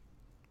find.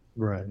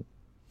 Right.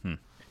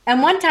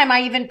 And one time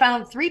I even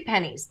found 3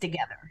 pennies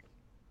together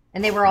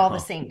and they were all the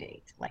Wow. same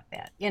date, like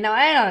that. I don't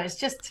know, it's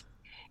just,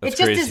 That's it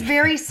just is crazy.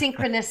 very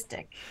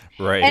synchronistic.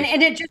 Right. And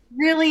it just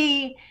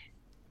really,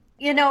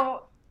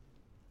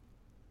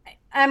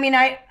 I mean,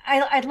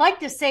 I'd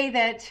like to say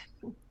that,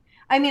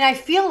 I mean, I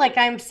feel like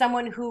I'm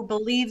someone who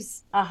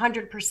believes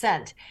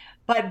 100%,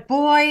 but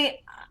boy,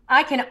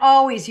 I can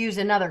always use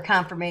another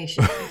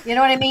confirmation. You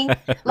know what I mean?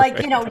 Like,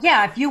 Right.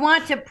 yeah, if you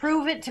want to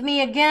prove it to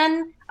me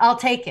again, I'll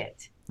take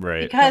it.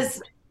 Right.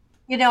 Because,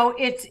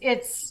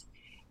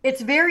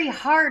 it's very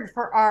hard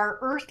for our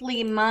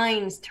earthly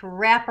minds to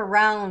wrap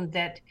around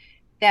that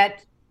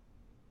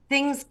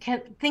things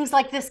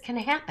like this can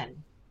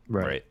happen.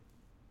 Right. Right.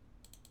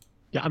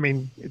 Yeah, I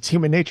mean, it's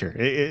human nature.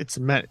 It's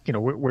meant,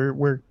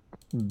 we're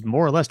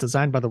more or less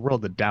designed by the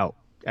world to doubt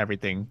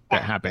everything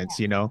that Yeah. happens,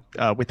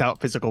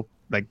 without physical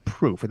like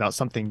proof, without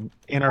something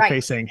in our Right.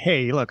 face saying,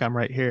 "Hey, look, I'm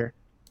right here."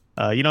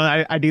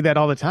 I do that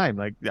all the time.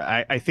 Like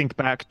I think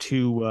back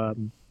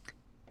to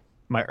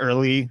my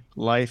early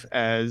life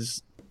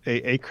as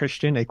a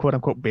Christian, a quote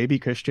unquote baby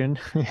Christian.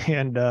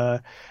 And,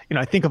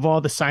 I think of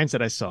all the signs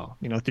that I saw,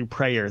 through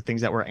prayer,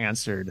 things that were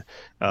answered,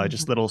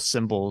 just little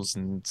symbols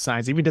and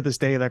signs. Even to this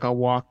day, like I'll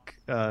walk,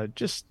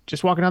 just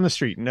walking down the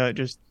street and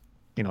just,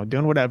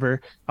 doing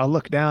whatever. I'll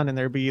look down and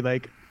there'll be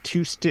like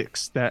 2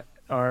 sticks that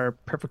are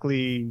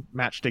perfectly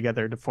matched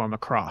together to form a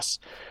cross.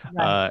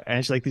 Right. And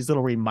it's like these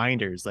little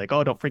reminders, like,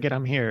 oh, don't forget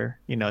I'm here,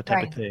 type of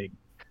Right. thing.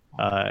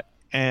 Uh,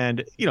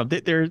 and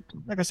there,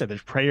 like I said,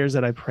 there's prayers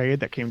that I prayed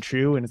that came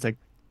true, and it's like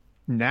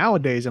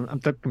nowadays I'm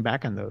thinking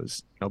back on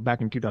those, back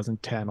in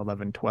 2010,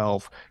 11,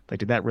 12, like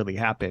did that really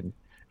happen?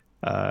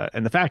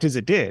 And the fact is,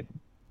 it did,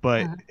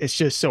 but Uh-huh. it's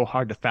just so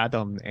hard to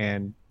fathom.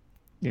 And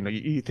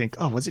you think,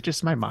 oh, was it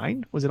just my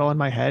mind? Was it all in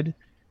my head?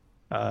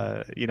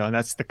 And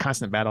that's the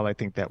constant battle I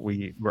think that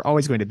we're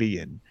always going to be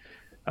in,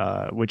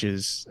 which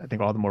is I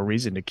think all the more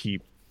reason to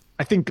keep,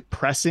 I think,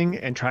 pressing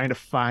and trying to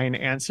find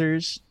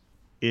answers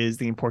is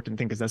the important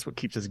thing because that's what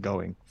keeps us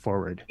going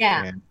forward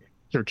Yeah. and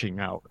searching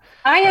out.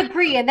 I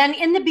agree. And then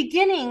in the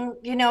beginning,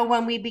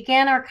 when we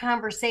began our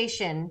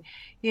conversation,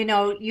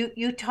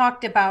 you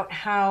talked about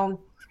how,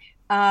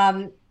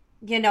 um,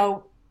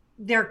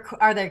 there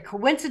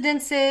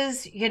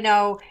coincidences,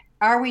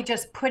 are we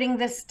just putting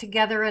this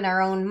together in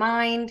our own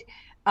mind?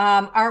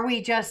 Are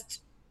we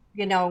just,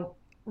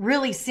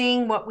 really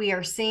seeing what we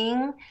are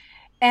seeing?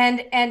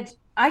 And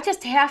I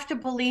just have to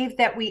believe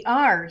that we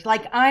are.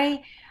 Like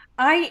I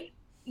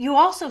you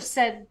also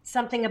said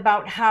something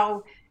about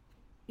how,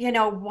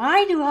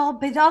 why do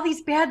all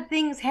these bad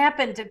things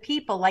happen to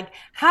people? Like,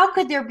 how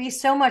could there be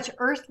so much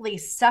earthly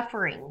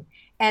suffering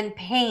and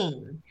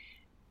pain?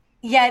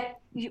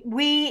 Yet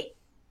we,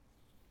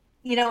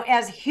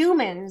 as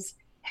humans,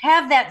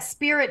 have that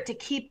spirit to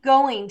keep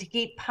going, to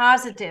keep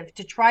positive,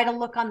 to try to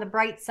look on the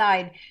bright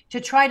side, to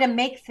try to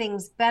make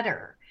things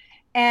better.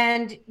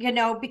 And,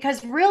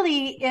 because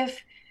really,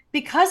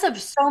 because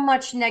of so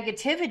much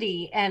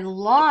negativity and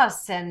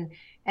loss and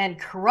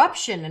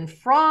corruption and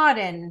fraud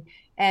and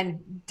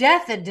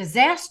death and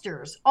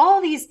disasters,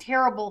 all these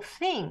terrible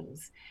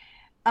things,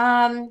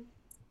 there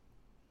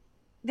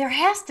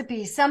has to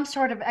be some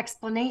sort of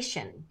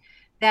explanation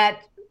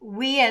that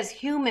we as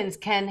humans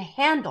can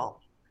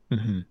handle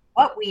Mhm.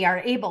 what we are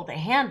able to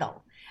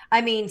handle.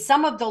 I mean,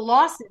 some of the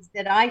losses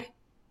that I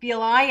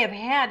feel I have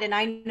had, and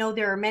I know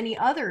there are many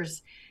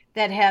others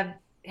that have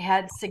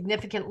had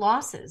significant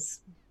losses,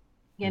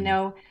 you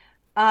know,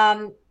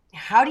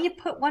 how do you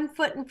put one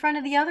foot in front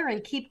of the other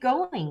and keep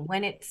going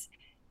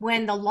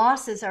when the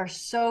losses are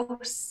so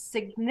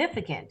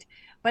significant,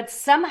 but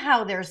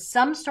somehow there's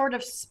some sort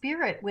of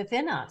spirit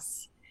within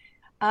us.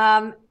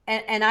 And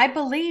I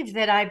believe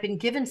that I've been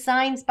given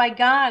signs by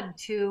God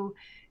to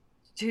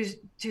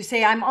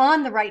say I'm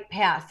on the right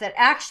path, that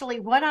actually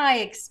what I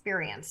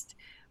experienced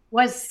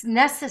was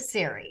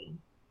necessary.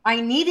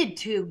 I needed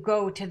to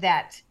go to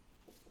that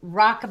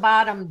rock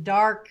bottom,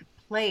 dark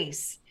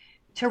place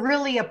to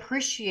really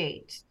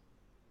appreciate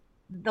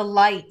the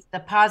light, the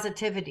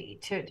positivity,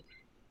 to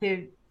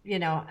you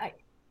know,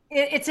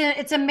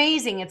 it's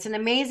amazing. It's an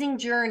amazing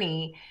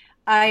journey.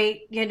 But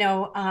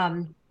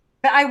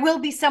I will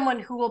be someone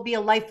who will be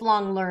a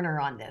lifelong learner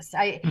on this.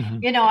 I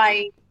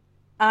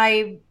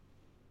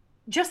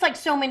just like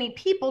so many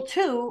people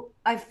too,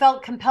 I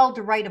felt compelled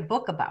to write a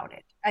book about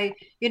it.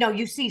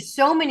 You see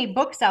so many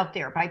books out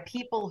there by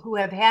people who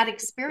have had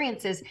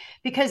experiences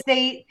because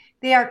they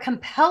are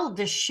compelled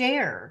to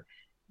share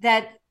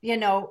that,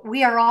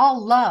 we are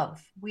all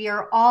love, we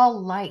are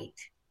all light,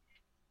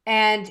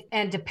 and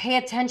to pay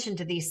attention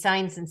to these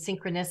signs and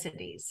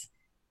synchronicities.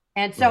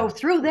 And so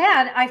through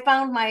that, I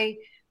found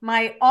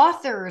my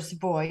author's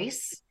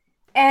voice.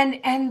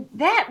 And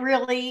that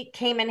really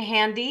came in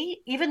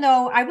handy, even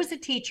though I was a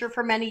teacher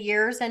for many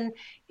years. And,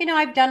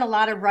 I've done a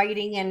lot of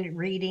writing and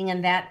reading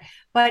and that.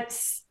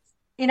 But,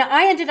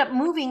 I ended up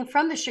moving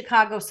from the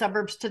Chicago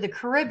suburbs to the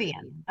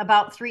Caribbean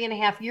about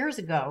 3.5 years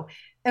ago,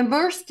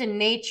 immersed in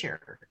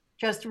nature,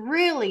 just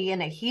really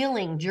in a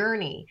healing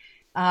journey,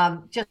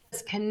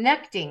 just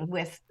connecting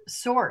with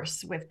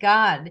Source, with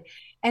God.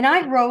 And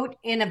I wrote,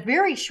 in a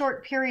very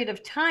short period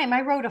of time,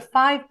 I wrote a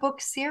 5-book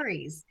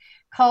series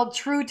called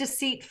True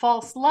Deceit,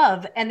 False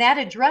Love. And that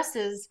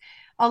addresses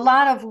a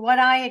lot of what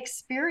I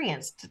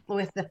experienced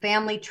with the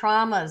family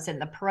traumas and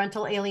the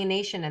parental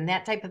alienation and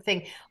that type of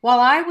thing.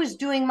 While I was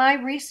doing my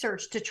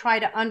research to try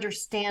to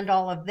understand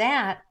all of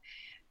that,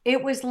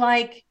 it was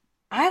like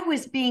I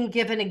was being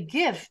given a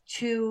gift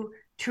to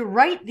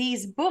write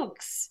these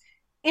books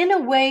in a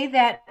way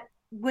that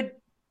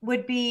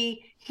would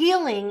be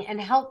healing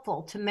and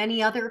helpful to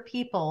many other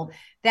people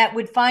that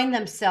would find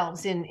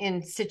themselves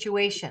in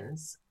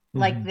situations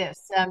like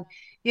this.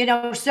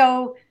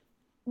 So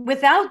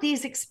without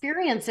these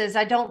experiences,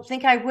 I don't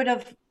think I would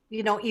have,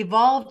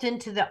 evolved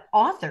into the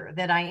author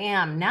that I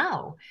am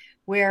now,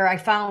 where I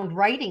found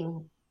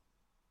writing,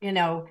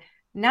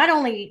 not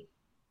only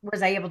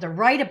was I able to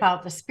write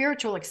about the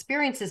spiritual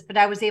experiences, but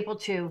I was able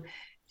to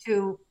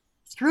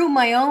through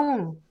my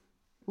own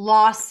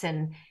loss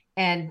and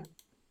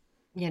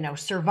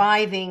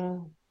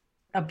surviving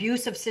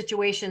abusive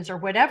situations or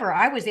whatever,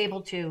 I was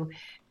able to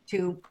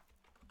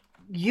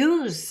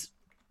use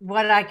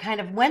what I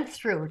kind of went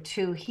through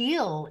to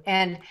heal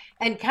and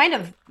kind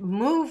of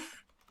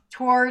move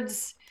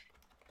towards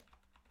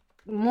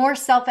more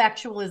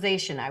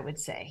self-actualization, I would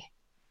say.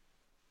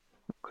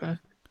 Okay.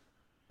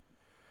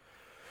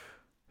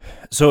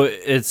 So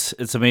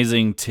it's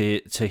amazing to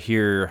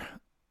hear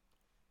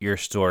your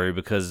story,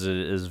 because it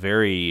is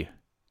very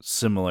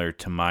similar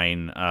to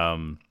mine.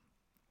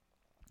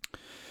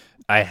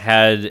 I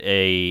had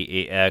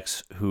a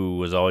ex who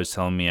was always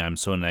telling me I'm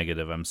so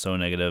negative.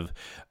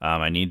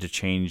 I need to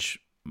change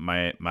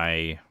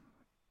my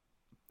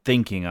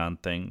thinking on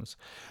things.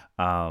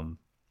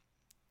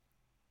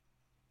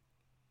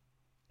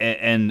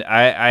 And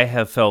I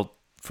have felt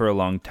for a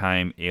long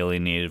time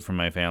alienated from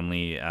my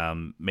family.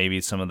 Maybe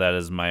some of that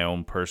is my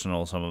own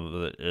personal, some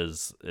of it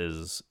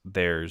is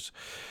theirs.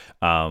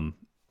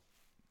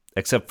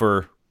 Except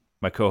for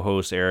my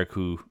co-host Eric,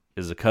 who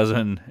is a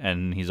cousin,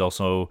 and he's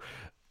also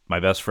my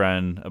best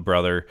friend, a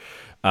brother.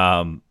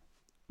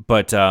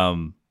 But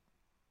after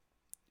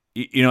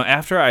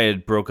I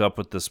had broke up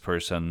with this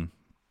person,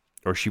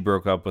 or she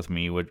broke up with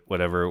me,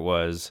 whatever it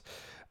was,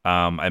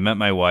 I met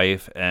my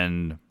wife,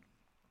 and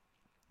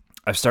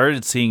I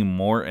started seeing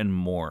more and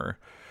more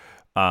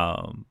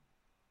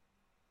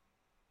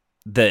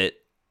that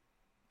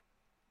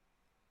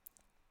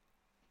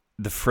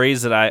the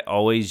phrase that I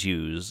always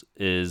use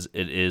is,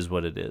 "It is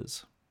what it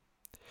is."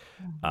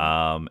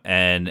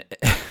 And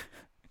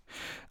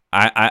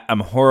I'm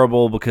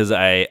horrible because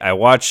I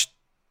watch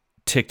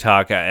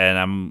TikTok and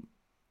I'm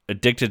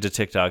addicted to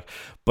TikTok,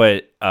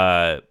 but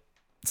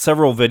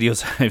several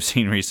videos I've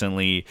seen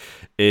recently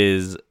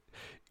is,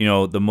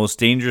 the most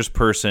dangerous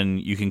person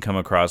you can come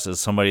across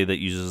is somebody that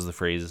uses the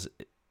phrase,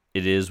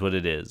 "It is what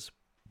it is,"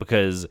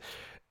 because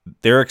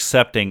they're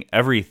accepting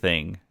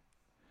everything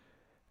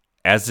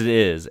as it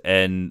is,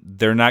 and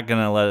they're not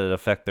going to let it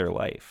affect their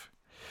life.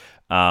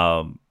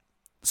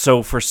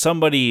 So for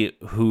somebody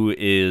who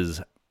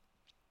is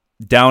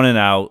down and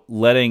out,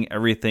 letting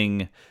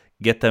everything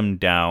get them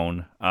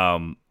down,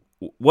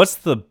 what's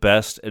the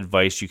best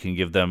advice you can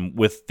give them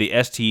with the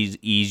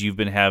STEs you've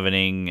been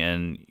having,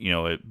 and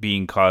it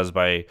being caused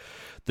by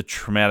the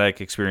traumatic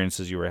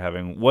experiences you were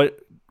having? What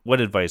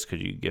advice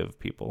could you give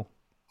people?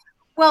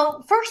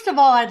 Well, first of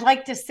all, I'd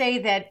like to say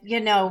that,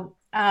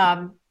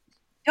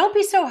 don't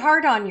be so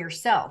hard on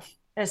yourself,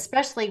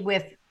 especially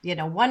with,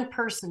 one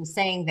person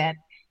saying that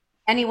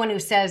anyone who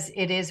says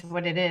it is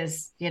what it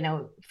is,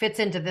 fits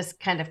into this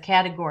kind of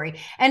category.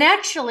 And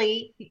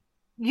actually,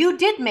 you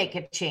did make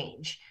a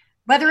change.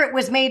 Whether it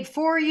was made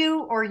for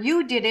you or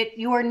you did it,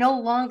 you are no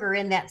longer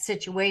in that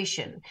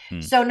situation.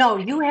 So no,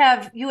 you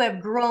have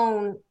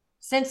grown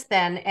since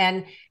then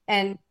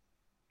and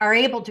are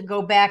able to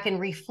go back and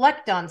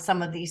reflect on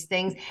some of these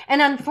things.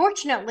 And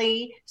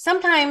unfortunately,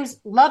 sometimes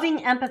loving,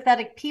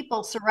 empathetic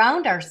people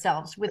surround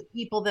ourselves with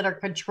people that are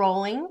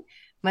controlling,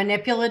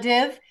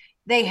 manipulative.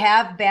 They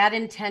have bad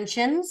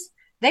intentions.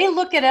 They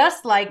look at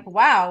us like,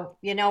 wow,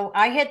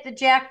 I hit the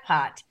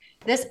jackpot.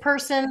 This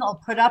person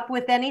will put up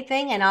with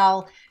anything and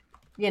I'll,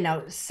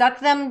 suck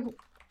them,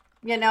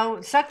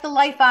 suck the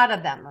life out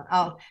of them.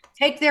 I'll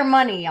take their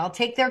money. I'll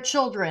take their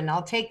children.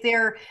 I'll take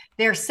their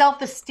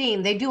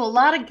self-esteem. They do a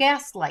lot of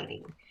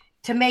gaslighting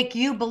to make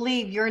you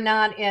believe you're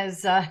not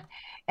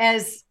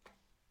as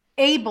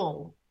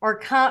able or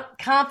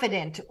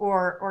confident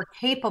or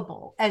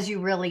capable as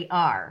you really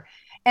are.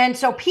 And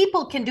so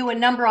people can do a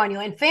number on you,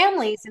 and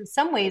families in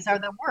some ways are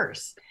the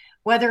worst,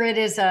 whether it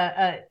is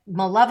a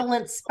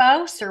malevolent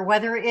spouse or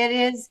whether it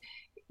is,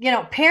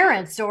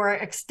 parents or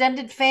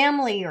extended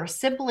family or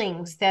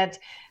siblings that,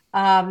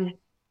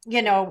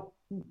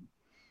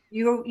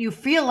 you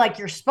feel like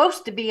you're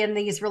supposed to be in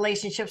these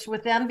relationships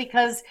with them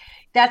because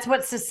that's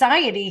what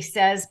society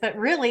says. But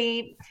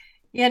really,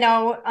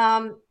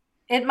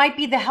 it might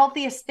be the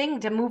healthiest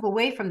thing to move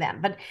away from them.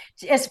 But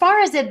as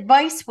far as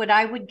advice, what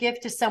I would give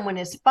to someone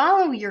is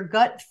follow your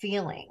gut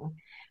feeling.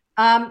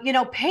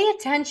 Pay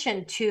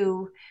attention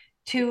to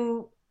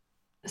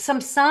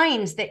some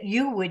signs that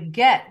you would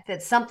get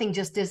that something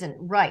just isn't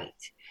right.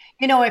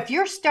 If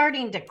you're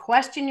starting to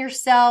question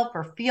yourself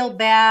or feel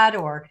bad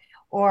or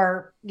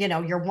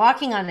you're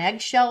walking on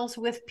eggshells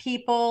with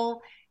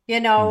people,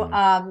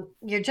 your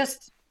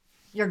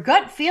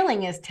gut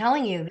feeling is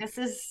telling you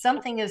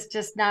something is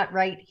just not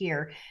right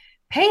here.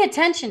 Pay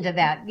attention to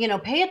that.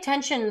 Pay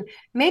attention,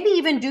 maybe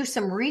even do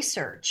some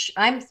research.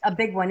 I'm a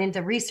big one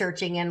into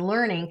researching and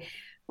learning.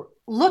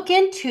 Look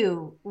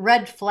into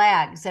red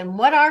flags and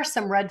what are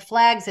some red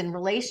flags in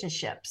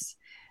relationships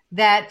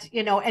that,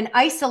 and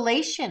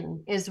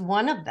isolation is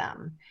one of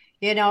them,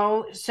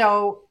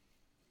 so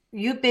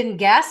you've been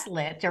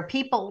gaslit, or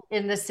people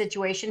in this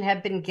situation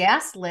have been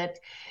gaslit,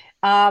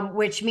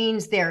 which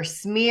means they're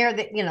smeared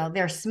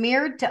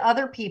to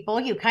other people.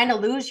 You kind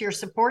of lose your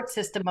support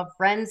system of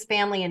friends,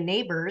 family, and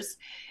neighbors,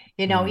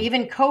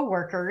 even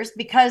coworkers,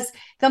 because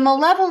the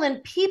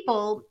malevolent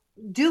people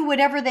do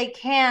whatever they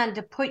can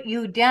to put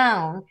you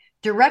down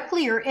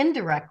directly or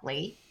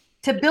indirectly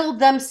to build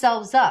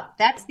themselves up.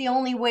 That's the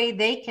only way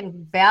they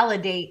can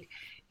validate,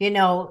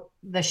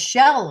 the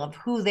shell of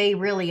who they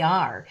really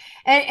are.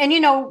 And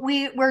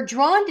we're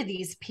drawn to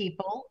these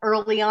people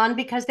early on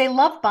because they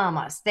love bomb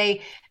us.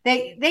 You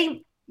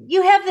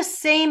have the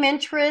same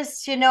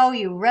interests, you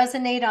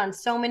resonate on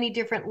so many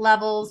different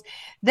levels.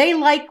 They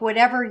like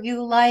whatever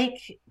you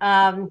like.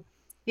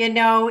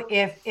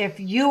 If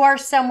you are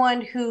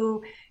someone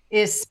who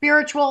is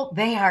spiritual,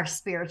 they are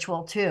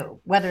spiritual too,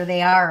 whether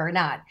they are or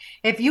not.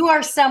 If you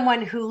are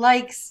someone who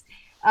likes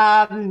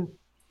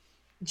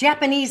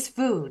Japanese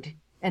food,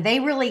 and they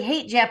really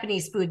hate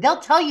Japanese food,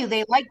 they'll tell you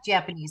they like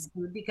Japanese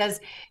food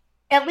because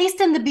at least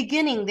in the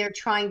beginning, they're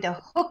trying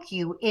to hook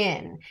you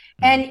in,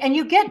 and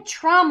you get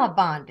trauma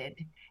bonded.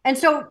 And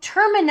so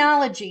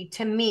terminology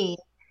to me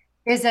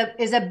is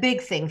a big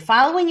thing,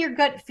 following your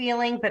gut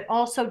feeling, but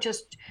also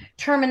just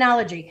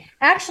terminology.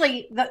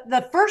 Actually,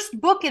 the first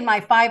book in my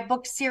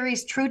 5-book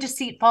series, True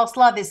Deceit, False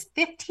Love, is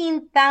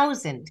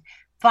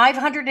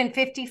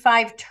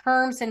 15,555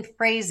 terms and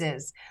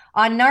phrases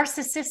on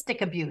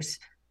narcissistic abuse,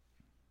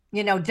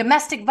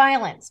 domestic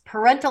violence,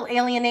 parental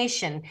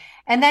alienation.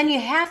 And then you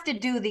have to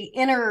do the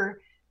inner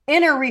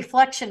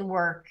reflection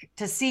work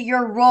to see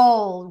your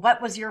role,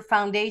 what was your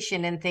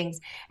foundation and things.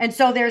 And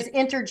so there's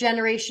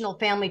intergenerational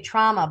family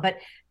trauma. But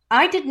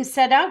I didn't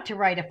set out to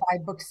write a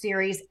 5-book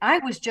series. I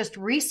was just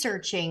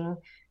researching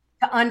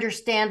to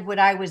understand what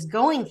I was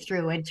going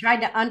through and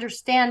trying to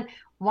understand,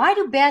 why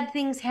do bad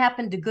things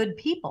happen to good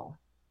people?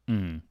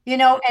 And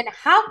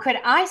how could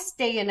I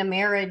stay in a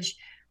marriage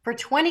for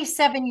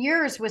 27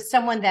 years with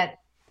someone that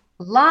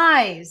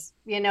lies,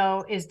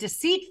 is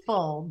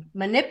deceitful,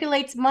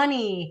 manipulates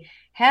money,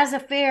 has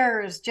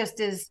affairs, just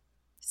is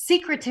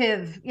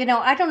secretive.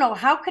 I don't know,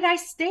 how could I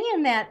stay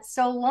in that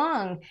so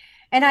long?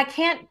 And I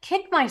can't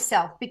kick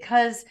myself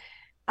because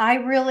I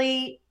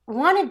really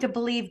wanted to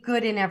believe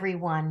good in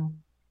everyone.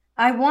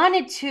 I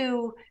wanted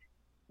to,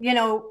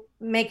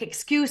 make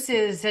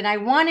excuses, and I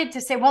wanted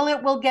to say, well,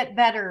 it will get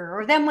better.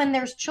 Or then when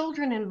there's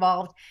children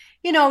involved,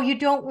 you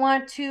don't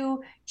want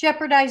to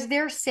jeopardize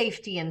their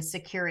safety and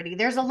security.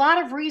 There's a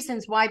lot of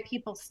reasons why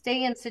people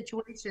stay in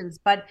situations.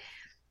 But,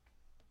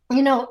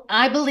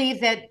 I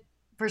believe that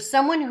for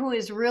someone who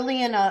is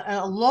really in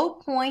a low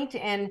point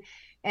and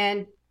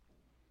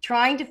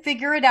trying to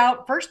figure it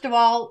out, first of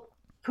all,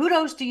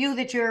 kudos to you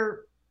that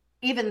you're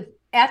even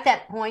at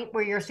that point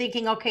where you're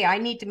thinking, okay, I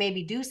need to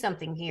maybe do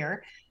something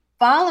here.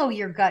 Follow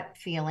your gut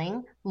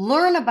feeling,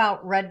 learn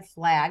about red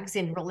flags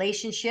in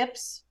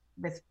relationships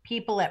with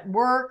people at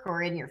work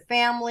or in your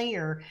family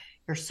or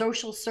your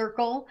social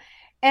circle,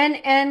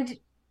 and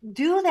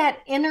do that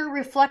inner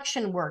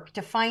reflection work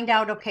to find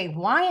out, okay,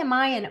 why am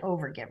I an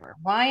overgiver?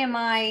 Why am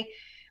I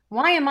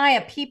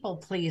a people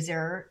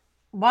pleaser?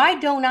 Why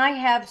don't I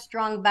have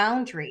strong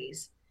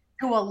boundaries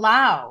to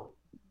allow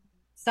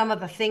some of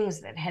the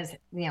things that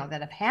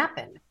have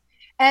happened?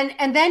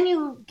 And then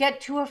you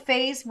get to a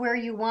phase where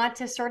you want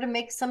to sort of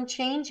make some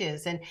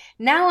changes. And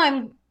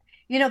now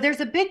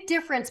there's a big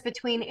difference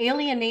between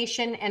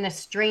alienation and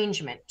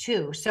estrangement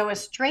too. So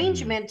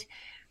estrangement,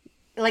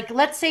 like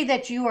let's say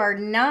that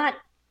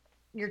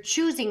you're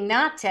choosing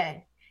not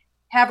to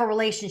have a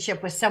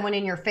relationship with someone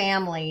in your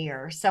family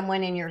or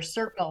someone in your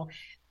circle.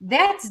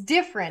 That's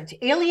different.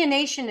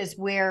 Alienation is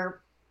where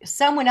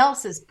someone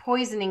else is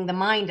poisoning the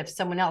mind of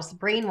someone else,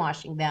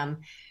 brainwashing them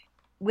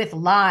with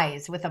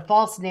lies, with a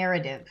false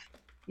narrative.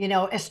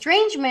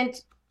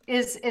 Estrangement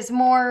is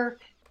more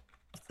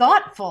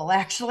thoughtful,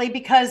 actually,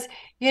 because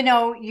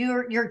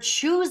you're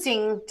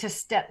choosing to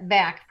step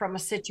back from a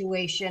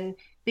situation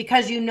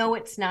because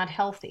it's not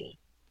healthy.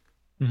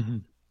 Mm-hmm.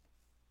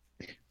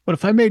 But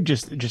if I may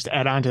just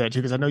add on to that too,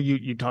 because I know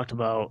you talked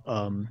about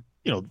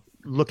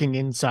looking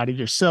inside of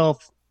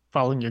yourself,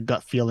 following your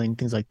gut feeling,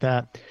 things like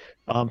that.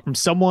 From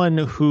someone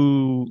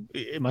who,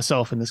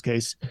 myself in this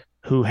case,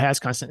 who has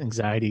constant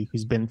anxiety,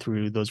 who's been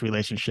through those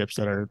relationships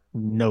that are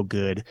no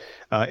good,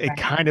 it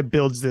kind of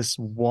builds this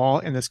wall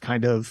and this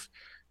kind of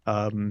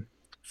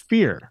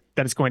fear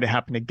that it's going to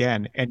happen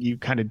again, and you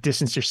kind of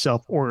distance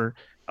yourself or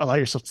allow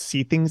yourself to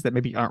see things that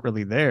maybe aren't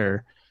really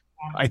there.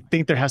 I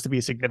think there has to be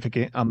a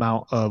significant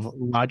amount of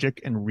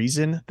logic and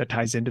reason that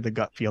ties into the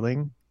gut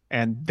feeling.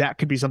 And that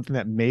could be something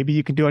that maybe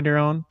you can do on your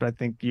own. But I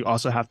think you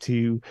also have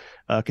to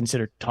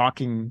consider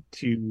talking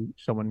to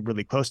someone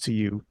really close to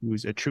you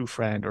who's a true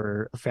friend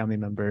or a family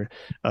member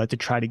to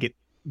try to get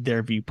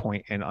their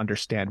viewpoint and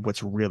understand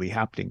what's really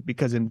happening.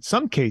 Because in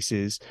some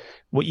cases,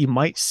 what you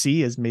might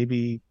see is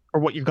maybe, or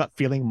what your gut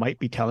feeling might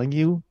be telling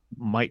you,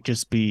 might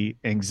just be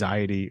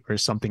anxiety or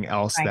something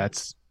else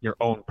that's your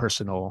own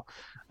personal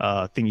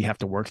thing you have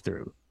to work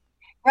through.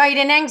 Right.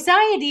 And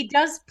anxiety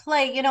does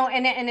play,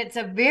 and it's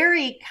a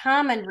very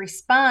common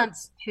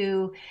response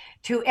to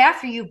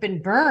after you've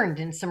been burned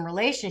in some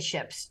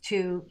relationships,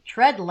 to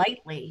tread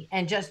lightly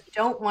and just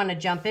don't want to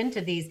jump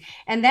into these.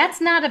 And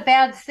that's not a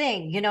bad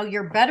thing.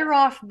 You're better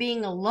off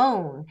being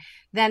alone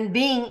than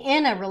being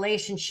in a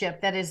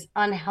relationship that is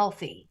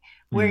unhealthy,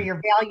 where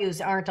your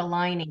values aren't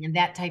aligning and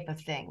that type of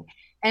thing.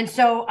 And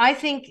so I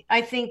think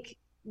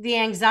the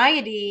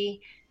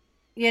anxiety,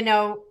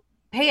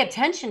 pay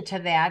attention to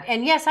that.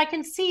 And yes, I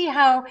can see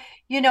how,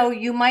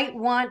 you might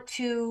want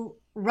to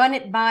run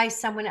it by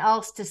someone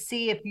else to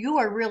see if you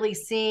are really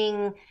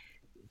seeing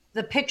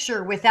the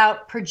picture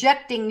without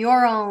projecting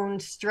your own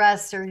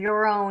stress or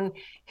your own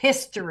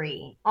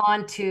history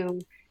onto,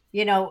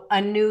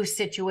 a new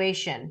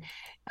situation.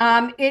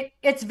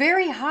 It's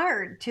very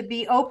hard to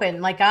be open.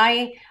 Like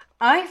I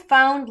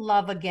found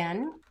love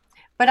again,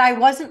 but I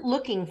wasn't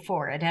looking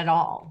for it at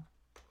all.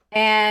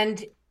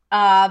 And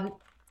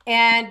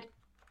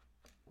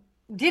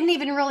didn't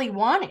even really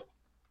want it,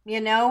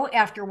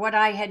 after what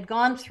I had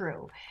gone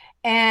through.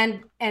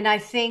 And I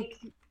think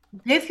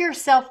give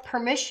yourself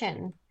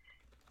permission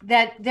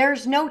that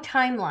there's no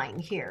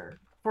timeline here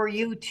for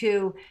you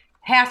to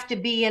have to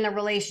be in a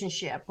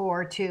relationship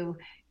or to,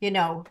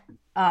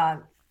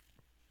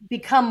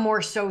 become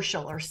more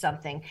social or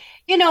something.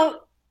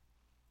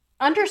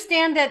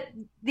 Understand that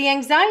the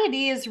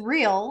anxiety is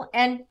real.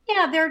 And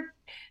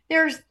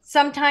there's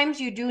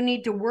sometimes you do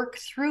need to work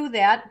through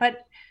that,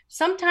 but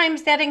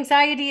sometimes that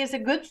anxiety is a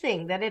good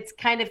thing, that it's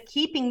kind of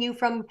keeping you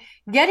from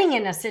getting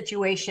in a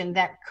situation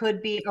that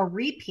could be a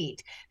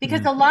repeat.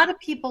 Because a lot of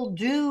people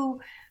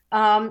do,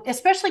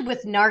 especially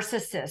with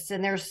narcissists,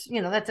 and there's,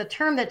 that's a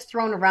term that's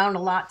thrown around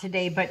a lot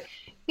today, but,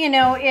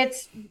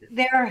 it's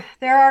there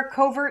are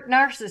covert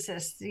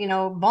narcissists,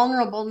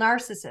 vulnerable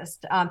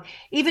narcissists,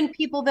 even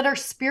people that are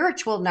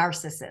spiritual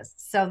narcissists.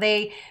 So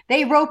they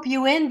rope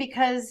you in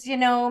because,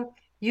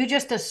 you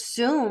just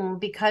assume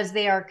because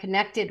they are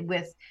connected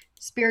with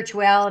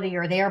spirituality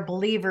or they are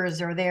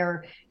believers or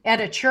they're at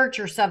a church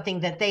or something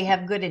that they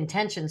have good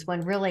intentions,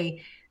 when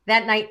really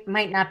that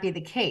might not be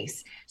the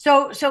case.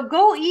 So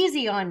go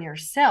easy on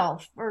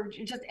yourself, or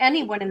just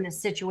anyone in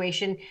this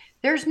situation.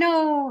 There's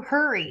no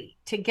hurry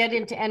to get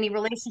into any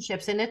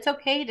relationships, and it's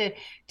okay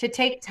to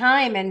take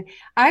time. And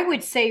I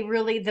would say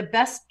really the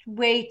best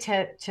way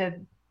to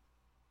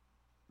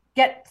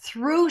get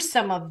through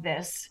some of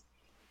this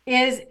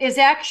is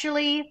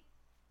actually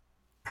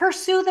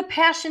pursue the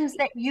passions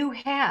that you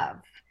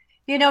have.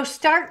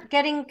 Start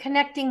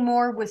connecting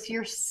more with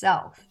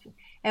yourself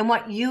and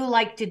what you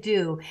like to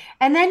do.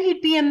 And then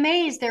you'd be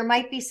amazed. There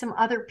might be some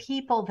other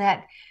people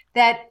that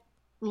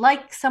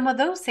like some of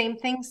those same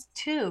things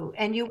too.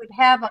 And you would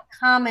have a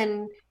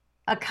common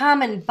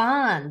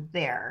bond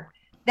there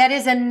that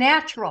is a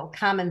natural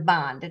common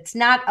bond. It's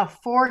not a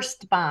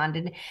forced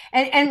bond.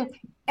 And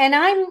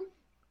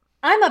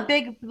I'm a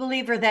big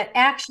believer that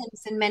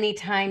actions and many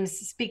times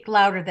speak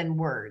louder than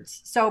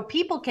words. So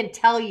people can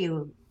tell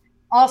you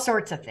all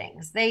sorts of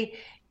things.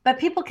 But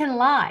people can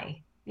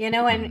lie,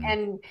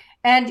 and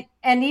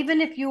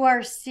even if you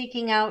are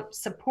seeking out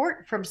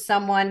support from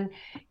someone,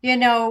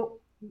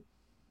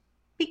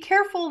 be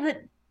careful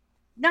that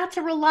not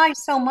to rely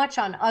so much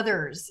on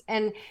others,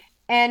 and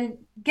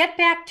get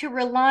back to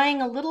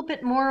relying a little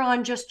bit more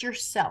on just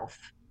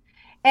yourself.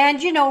 And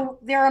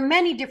there are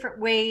many different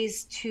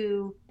ways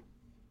to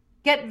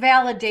get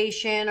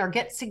validation or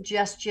get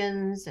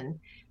suggestions, and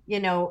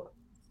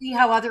see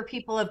how other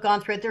people have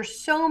gone through it. There's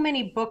so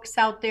many books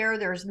out there.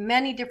 There's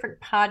many different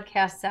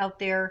podcasts out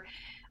there.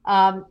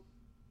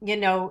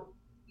 You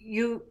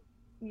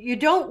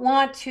don't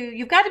want to,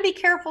 you've got to be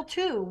careful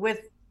too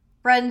with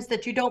friends,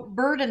 that you don't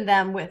burden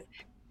them with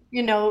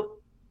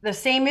the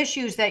same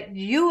issues that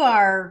you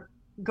are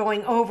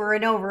going over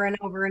and over and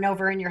over and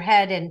over in your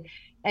head,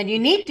 and you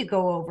need to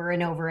go over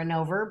and over and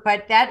over,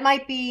 but that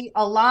might be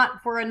a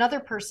lot for another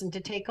person to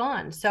take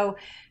on. So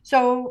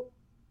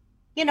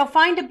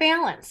find a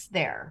balance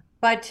there.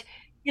 But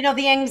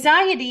the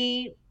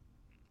anxiety,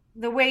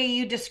 the way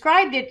you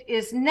described it,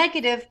 is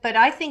negative, but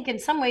I think in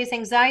some ways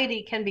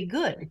anxiety can be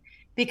good,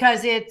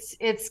 because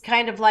it's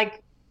kind of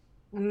like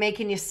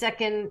making you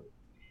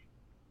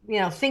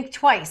think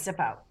twice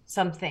about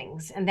some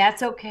things, and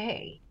that's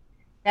okay.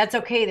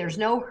 There's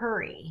no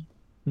hurry.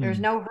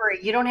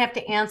 You don't have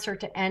to answer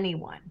to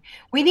anyone.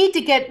 We need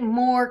to get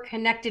more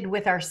connected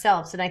with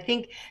ourselves, and I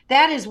think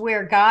that is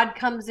where God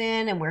comes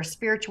in, and where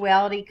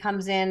spirituality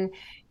comes in,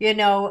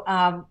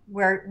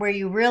 where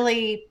you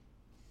really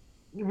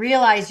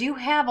realize you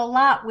have a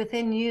lot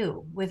within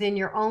you, within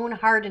your own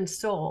heart and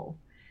soul,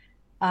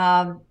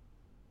 and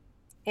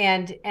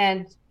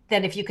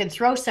then if you can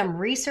throw some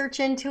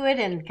research into it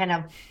and kind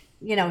of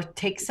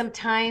take some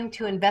time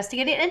to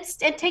investigate it,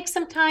 and take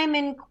some time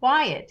in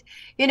quiet.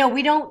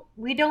 We don't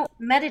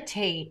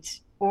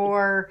meditate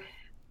or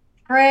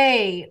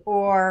pray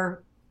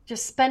or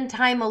just spend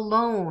time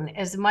alone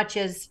as much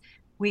as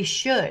we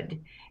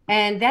should.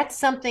 And that's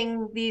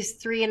something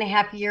these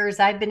 3.5 years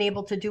I've been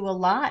able to do a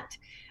lot.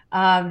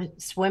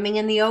 Swimming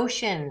in the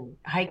ocean,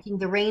 hiking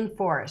the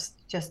rainforest,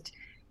 just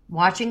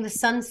watching the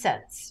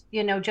sunsets,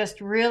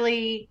 just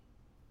really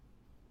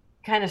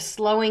kind of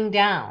slowing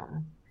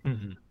down.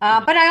 Mm-hmm.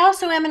 But I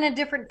also am in a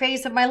different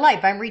phase of my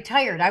life. I'm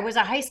retired. I was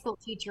a high school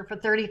teacher for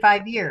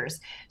 35 years.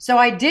 So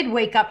I did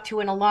wake up to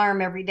an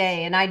alarm every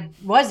day, and I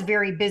was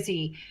very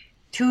busy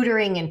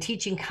tutoring and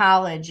teaching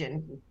college,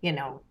 and,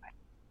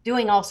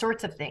 doing all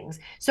sorts of things.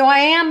 So I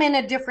am in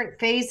a different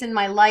phase in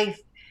my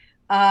life.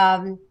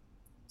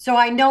 So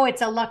I know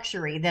it's a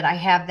luxury that I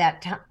have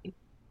that time.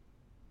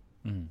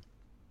 Mm.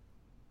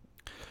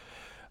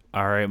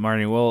 All right,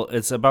 Marnie. Well,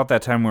 it's about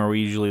that time where we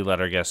usually let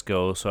our guests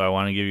go, so I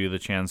want to give you the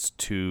chance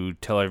to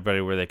tell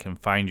everybody where they can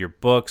find your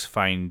books,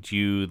 find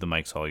you. The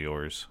mic's all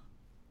yours.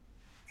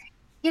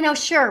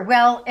 Sure.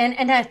 Well,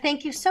 and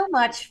thank you so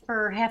much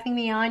for having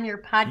me on your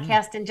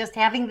podcast and just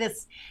having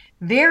this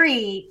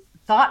very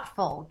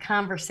thoughtful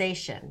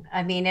conversation.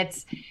 I mean,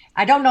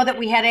 I don't know that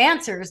we had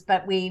answers,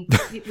 but we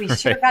Right.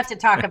 sure got to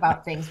talk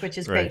about things, which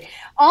is Right. great.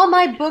 All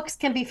my books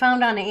can be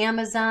found on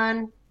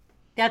Amazon.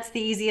 That's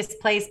the easiest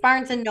place.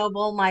 Barnes and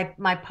Noble.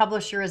 My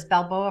publisher is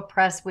Balboa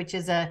Press, which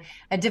is a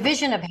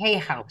division of Hay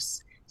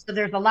House. So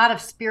there's a lot of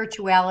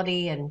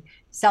spirituality and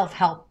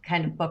self-help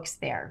kind of books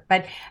there.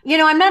 But,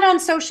 I'm not on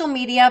social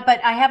media,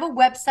 but I have a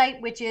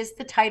website, which is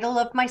the title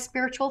of my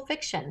spiritual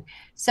fiction.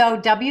 So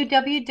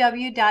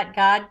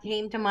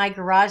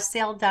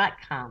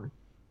www.godcametomygarage.com.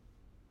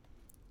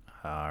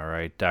 All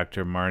right,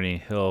 Dr.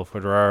 Marnie Hill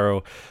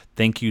Fodoraro,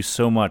 thank you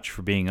so much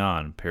for being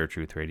on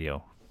Paratruth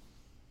Radio.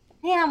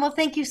 Yeah, well,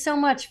 thank you so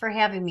much for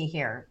having me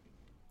here.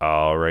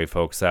 All right,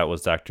 folks, that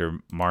was Dr.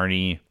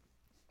 Marnie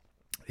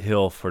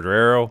Hill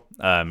Fodoraro.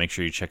 Make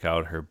sure you check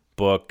out her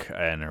book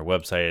and her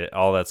website.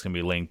 All that's going to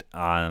be linked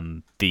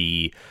on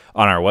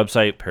our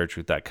website,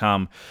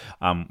 paratruth.com.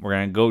 We're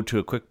going to go to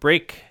a quick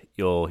break.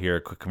 You'll hear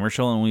a quick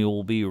commercial, and we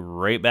will be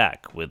right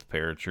back with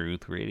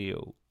Paratruth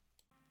Radio.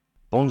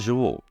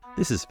 Bonjour,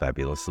 this is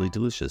Fabulously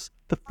Delicious,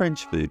 the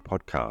French food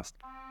podcast.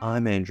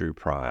 I'm Andrew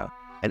Pryor,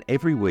 and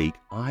every week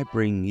I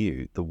bring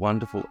you the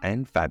wonderful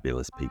and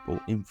fabulous people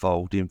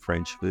involved in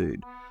French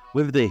food,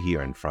 whether they're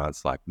here in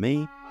France like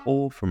me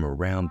or from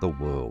around the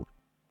world.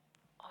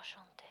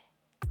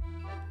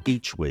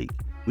 Each week,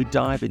 we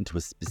dive into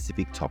a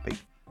specific topic,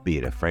 be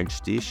it a French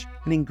dish,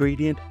 an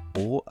ingredient,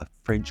 or a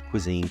French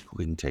cuisine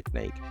cooking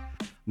technique.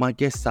 My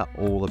guests are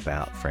all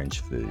about French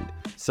food,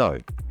 so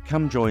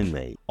come join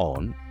me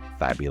on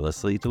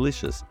Fabulously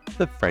Delicious,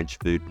 the French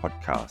food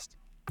podcast.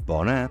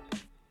 Bon app!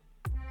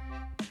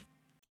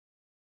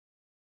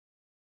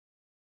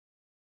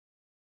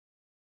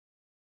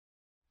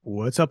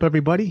 What's up,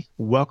 everybody?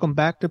 Welcome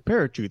back to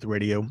Paratruth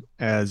Radio.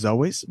 As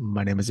always,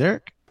 my name is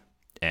Eric.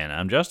 And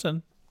I'm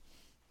Justin.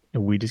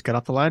 And we just got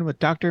off the line with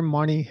Dr.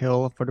 Marnie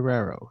Hill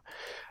Fodoraro.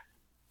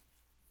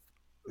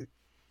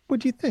 What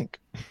do you think?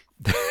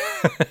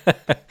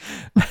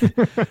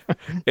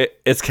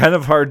 It's kind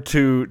of hard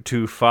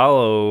to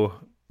follow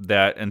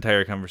that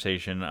entire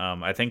conversation.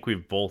 I think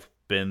we've both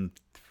been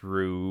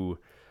through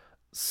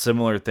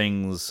similar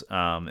things in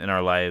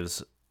our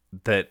lives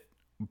that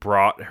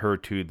brought her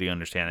to the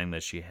understanding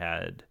that she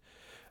had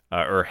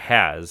or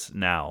has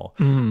now.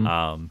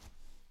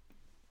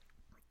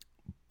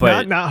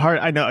 But not hard.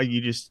 I know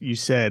you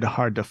said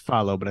hard to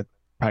follow, but I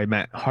probably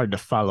meant hard to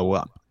follow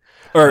up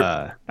or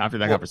after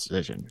that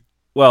conversation.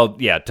 Well,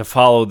 yeah, to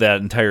follow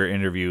that entire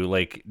interview,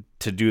 like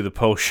to do the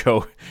post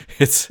show,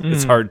 it's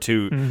hard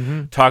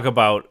to talk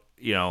about,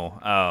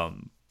 I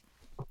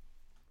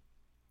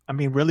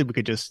mean, really, we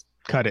could just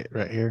cut it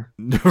right here.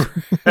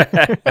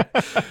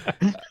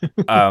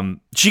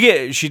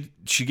 She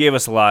gave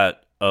us a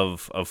lot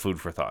of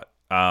food for thought.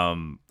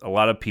 A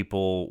lot of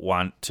people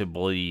want to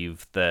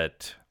believe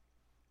that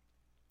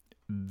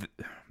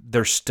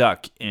they're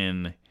stuck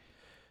in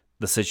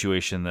the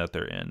situation that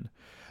they're in.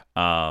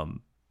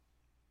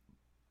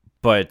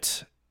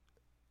 But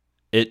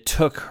it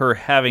took her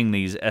having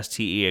these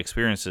STE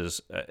experiences,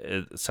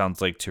 it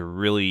sounds like, to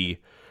really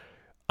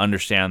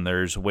understand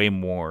there's way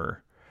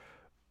more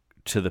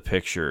to the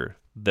picture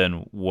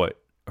than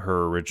what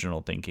her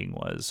original thinking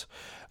was.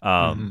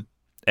 And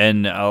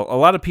a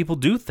lot of people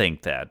do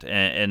think that.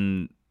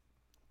 And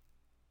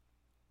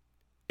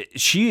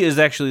she is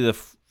actually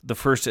the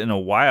first in a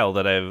while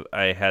that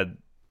I had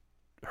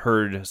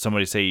heard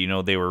somebody say,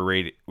 they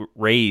were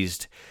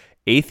raised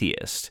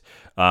atheist.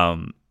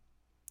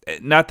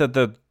 Not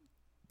that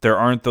there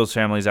aren't those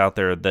families out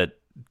there that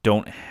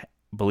don't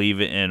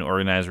believe in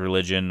organized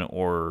religion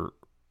or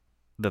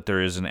that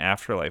there is an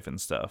afterlife and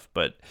stuff,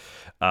 but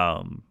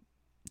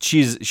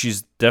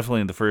she's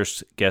definitely the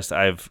first guest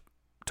I've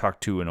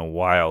talked to in a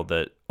while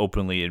that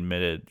openly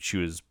admitted she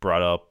was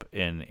brought up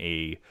in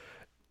a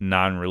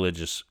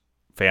non-religious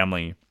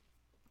family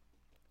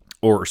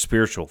or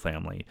spiritual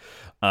family,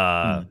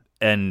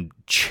 and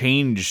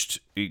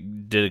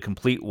did a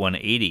complete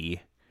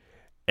 180.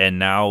 And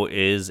now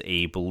is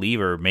a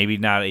believer, maybe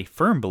not a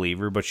firm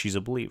believer, but she's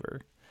a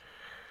believer.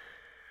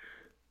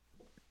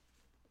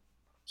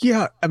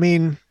 Yeah, I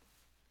mean,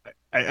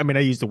 I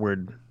use the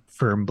word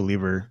firm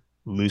believer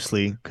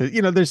loosely because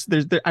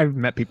I've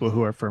met people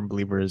who are firm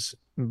believers,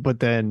 but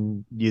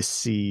then you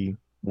see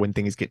when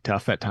things get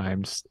tough at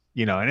times,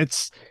 and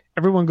it's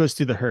everyone goes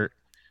through the hurt.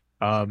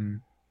 But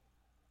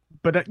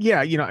yeah,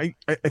 I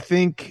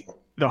think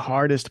the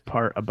hardest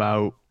part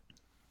about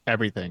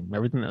everything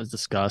that was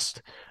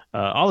discussed.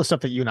 All the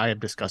stuff that you and I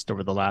have discussed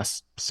over the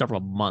last several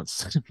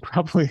months,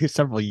 probably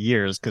several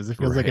years, because it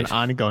feels like an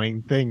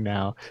ongoing thing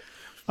now.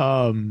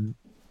 I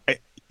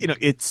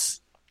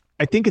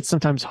think it's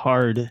sometimes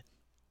hard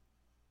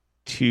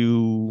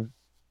to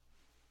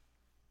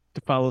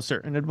follow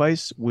certain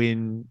advice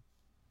when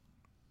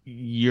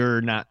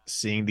you're not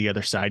seeing the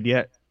other side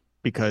yet,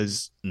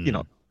 because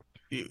the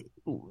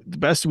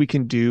best we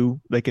can do,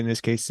 like in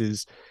this case,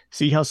 is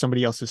see how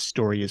somebody else's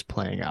story is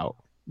playing out.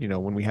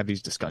 When we have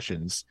these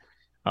discussions.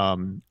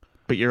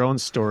 But your own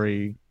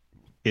story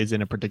is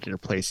in a particular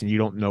place and you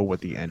don't know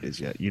what the end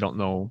is yet. You don't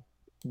know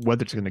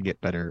whether it's going to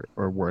get better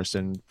or worse.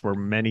 And for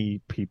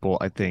many people,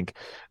 I think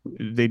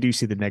they do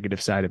see the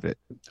negative side of it,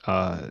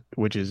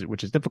 which is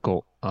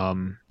difficult.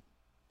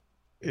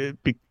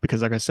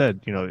 Because like I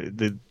said,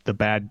 the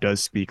bad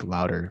does speak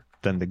louder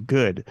than the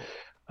good,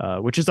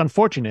 which is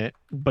unfortunate,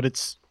 but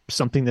it's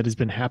something that has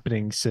been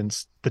happening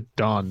since the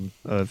dawn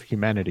of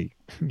humanity,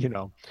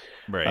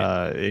 Right.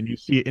 And you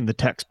see it in the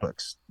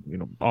textbooks,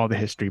 all the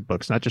history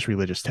books, not just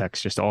religious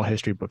texts, just all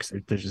history books.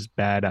 There's just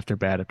bad after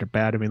bad after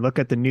bad. I mean, look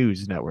at the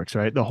news networks,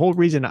 right? The whole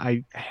reason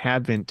I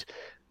haven't,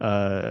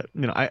 my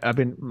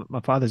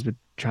father's been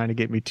trying to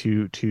get me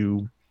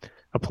to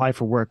apply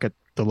for work at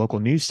the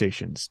local news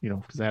stations,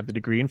 because I have the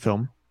degree in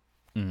film.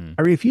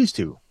 I refuse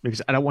to,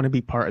 because I don't want to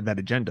be part of that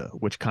agenda,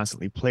 which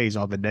constantly plays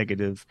all the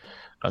negative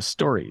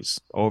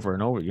stories over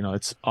and over.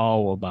 It's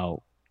all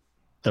about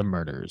the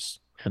murders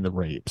and the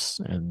rapes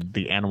and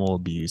the animal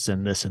abuse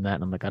and this and that.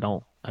 And I'm like, I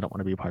don't want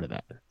to be a part of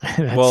that.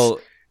 Well,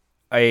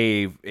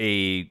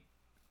 a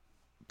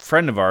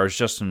friend of ours,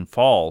 Justin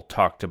Fall,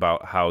 talked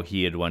about how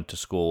he had went to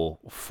school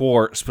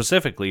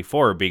specifically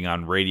for being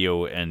on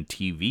radio and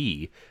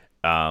TV.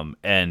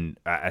 And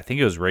I think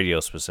it was radio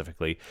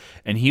specifically.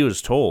 And he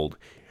was told,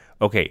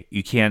 okay,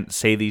 you can't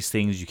say these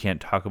things. You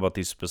can't talk about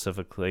these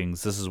specific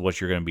things. This is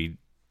what you're going to be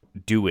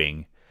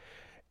doing.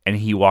 And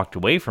he walked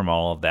away from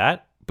all of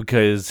that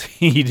because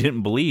he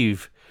didn't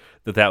believe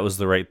that was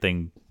the right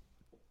thing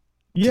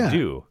to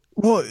do.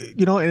 Well,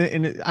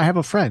 and I have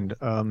a friend,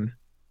 my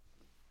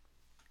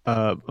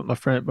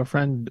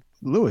friend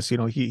Lewis,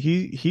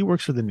 he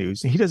works for the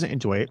news and he doesn't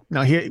enjoy it.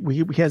 Now he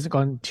hasn't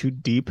gone too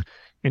deep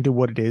into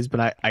what it is,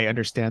 but I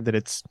understand that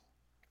it's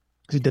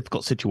a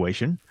difficult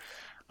situation.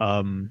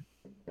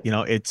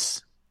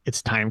 It's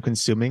time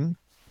consuming.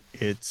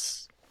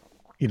 It's,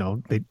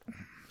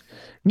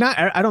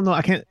 I don't know.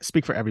 I can't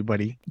speak for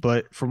everybody,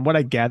 but from what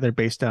I gather,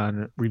 based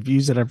on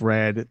reviews that I've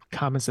read,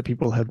 comments that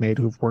people have made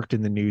who've worked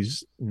in the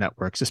news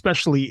networks,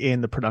 especially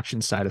in the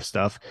production side of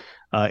stuff,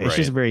 it's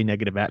just a very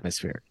negative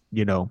atmosphere,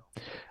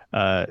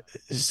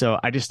 so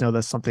I just know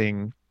that's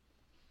something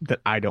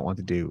that I don't want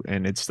to do.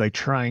 And it's like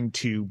trying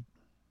to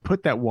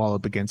put that wall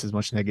up against as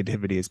much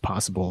negativity as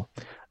possible.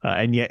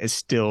 And yet it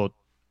still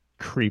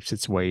creeps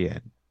its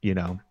way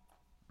in,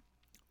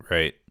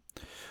 Right.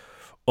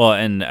 Well,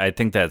 and I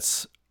think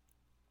that's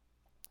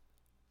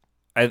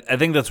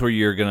where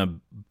you're going to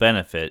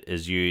benefit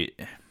is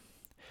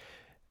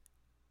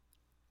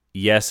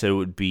yes, it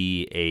would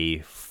be a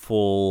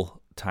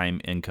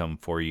full-time income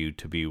for you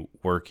to be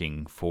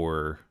working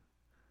for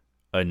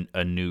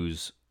a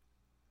news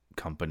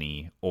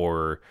company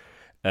or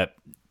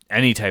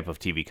any type of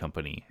TV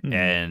company.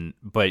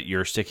 But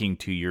you're sticking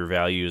to your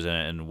values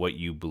and what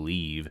you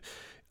believe,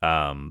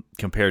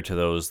 compared to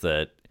those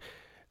that,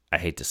 I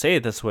hate to say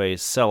it this way,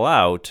 sell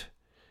out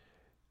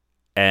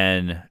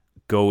and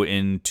go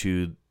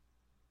into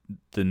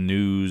the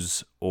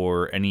news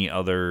or any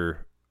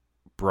other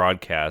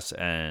broadcast,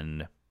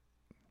 and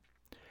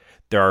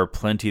there are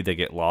plenty that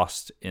get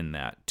lost in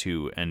that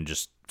too and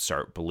just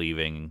start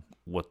believing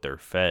what they're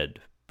fed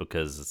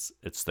because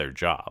it's their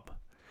job.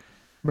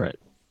 Right.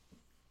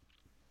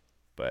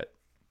 But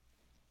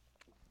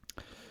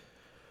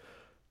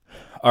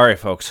all right,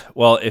 folks.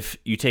 Well, if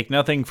you take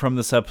nothing from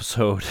this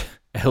episode,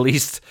 at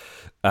least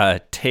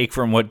take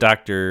from what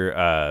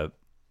Dr.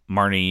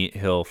 Marnie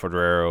Hill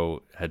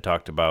Fodoraro had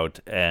talked about,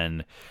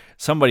 and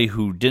somebody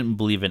who didn't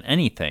believe in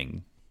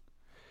anything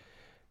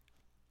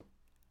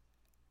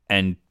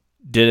and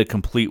did a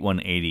complete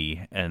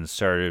 180 and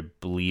started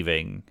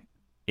believing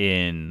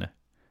in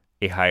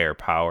a higher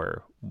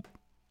power.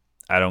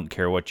 I don't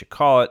care what you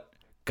call it,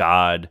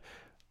 God,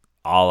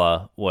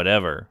 Allah,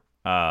 whatever.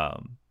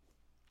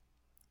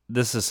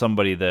 This is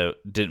somebody that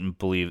didn't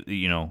believe,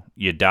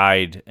 you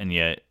died and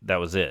yet that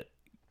was it.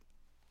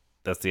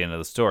 That's the end of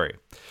the story.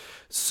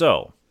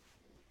 So,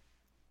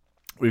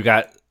 we've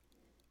got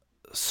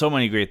so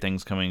many great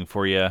things coming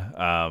for you.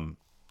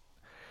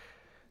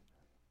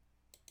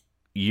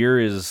 Year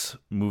is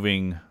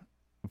moving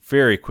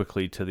very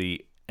quickly to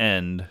the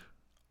end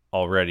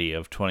already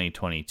of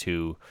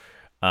 2022.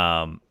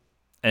 And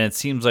it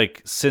seems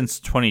like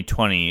since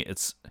 2020,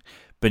 it's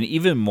been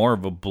even more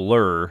of a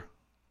blur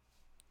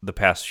the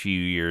past few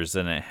years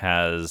than it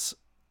has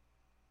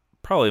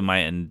probably my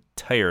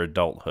entire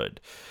adulthood.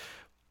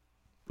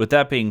 With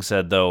that being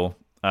said, though,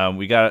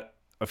 we got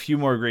a few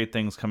more great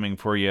things coming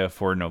for you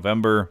for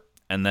November,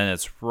 and then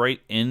it's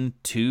right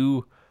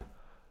into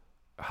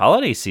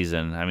holiday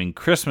season. I mean,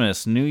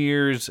 Christmas, New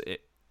Year's,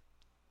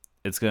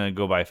 it's going to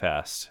go by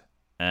fast.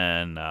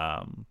 And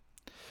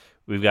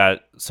we've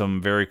got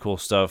some very cool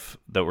stuff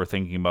that we're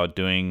thinking about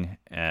doing.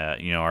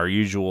 Our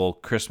usual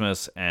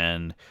Christmas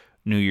and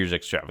New Year's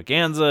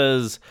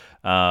extravaganzas.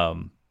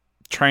 Trying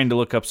to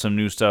look up some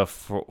new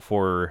stuff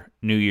for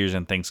New Year's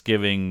and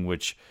Thanksgiving,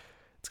 which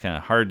it's kind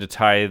of hard to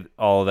tie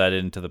all of that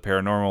into the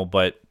paranormal,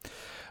 but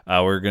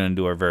we're going to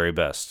do our very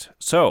best.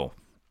 So,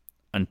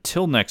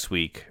 until next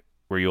week,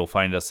 where you'll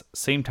find us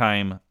same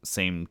time,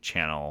 same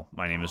channel.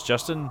 My name is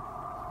Justin.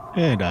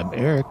 And I'm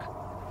Eric.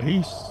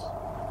 Peace.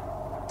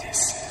 This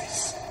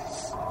is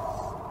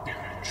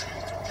Spirit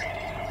Truth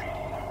Radio.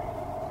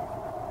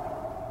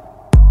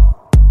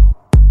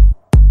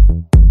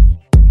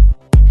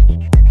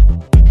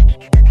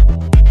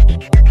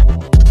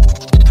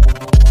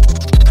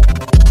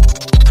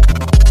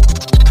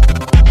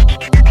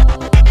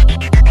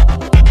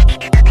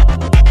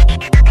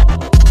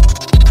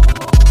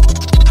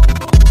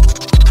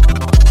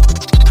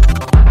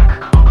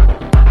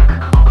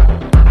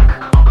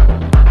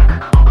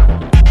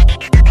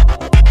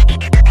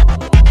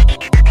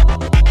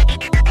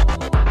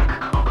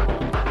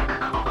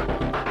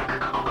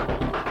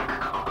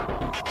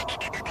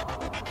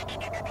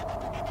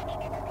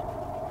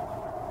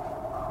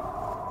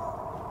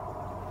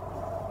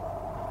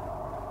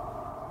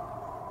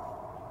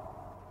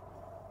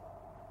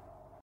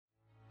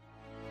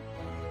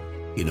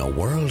 In a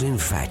world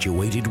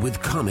infatuated with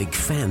comic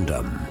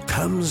fandom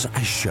comes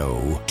a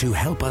show to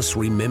help us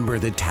remember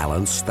the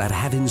talents that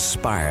have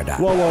inspired us.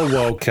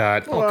 Whoa,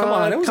 cut. Oh, come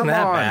on. It wasn't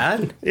that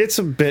bad. It's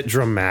a bit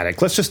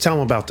dramatic. Let's just tell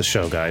them about the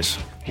show, guys.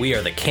 We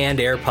are the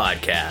Canned Air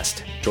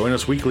Podcast. Join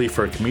us weekly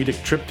for a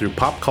comedic trip through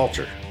pop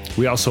culture.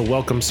 We also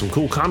welcome some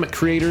cool comic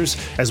creators,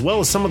 as well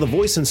as some of the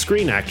voice and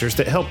screen actors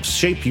that helped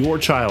shape your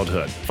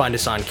childhood. Find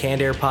us on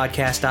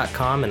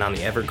cannedairpodcast.com and on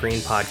the Evergreen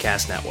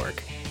Podcast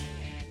Network.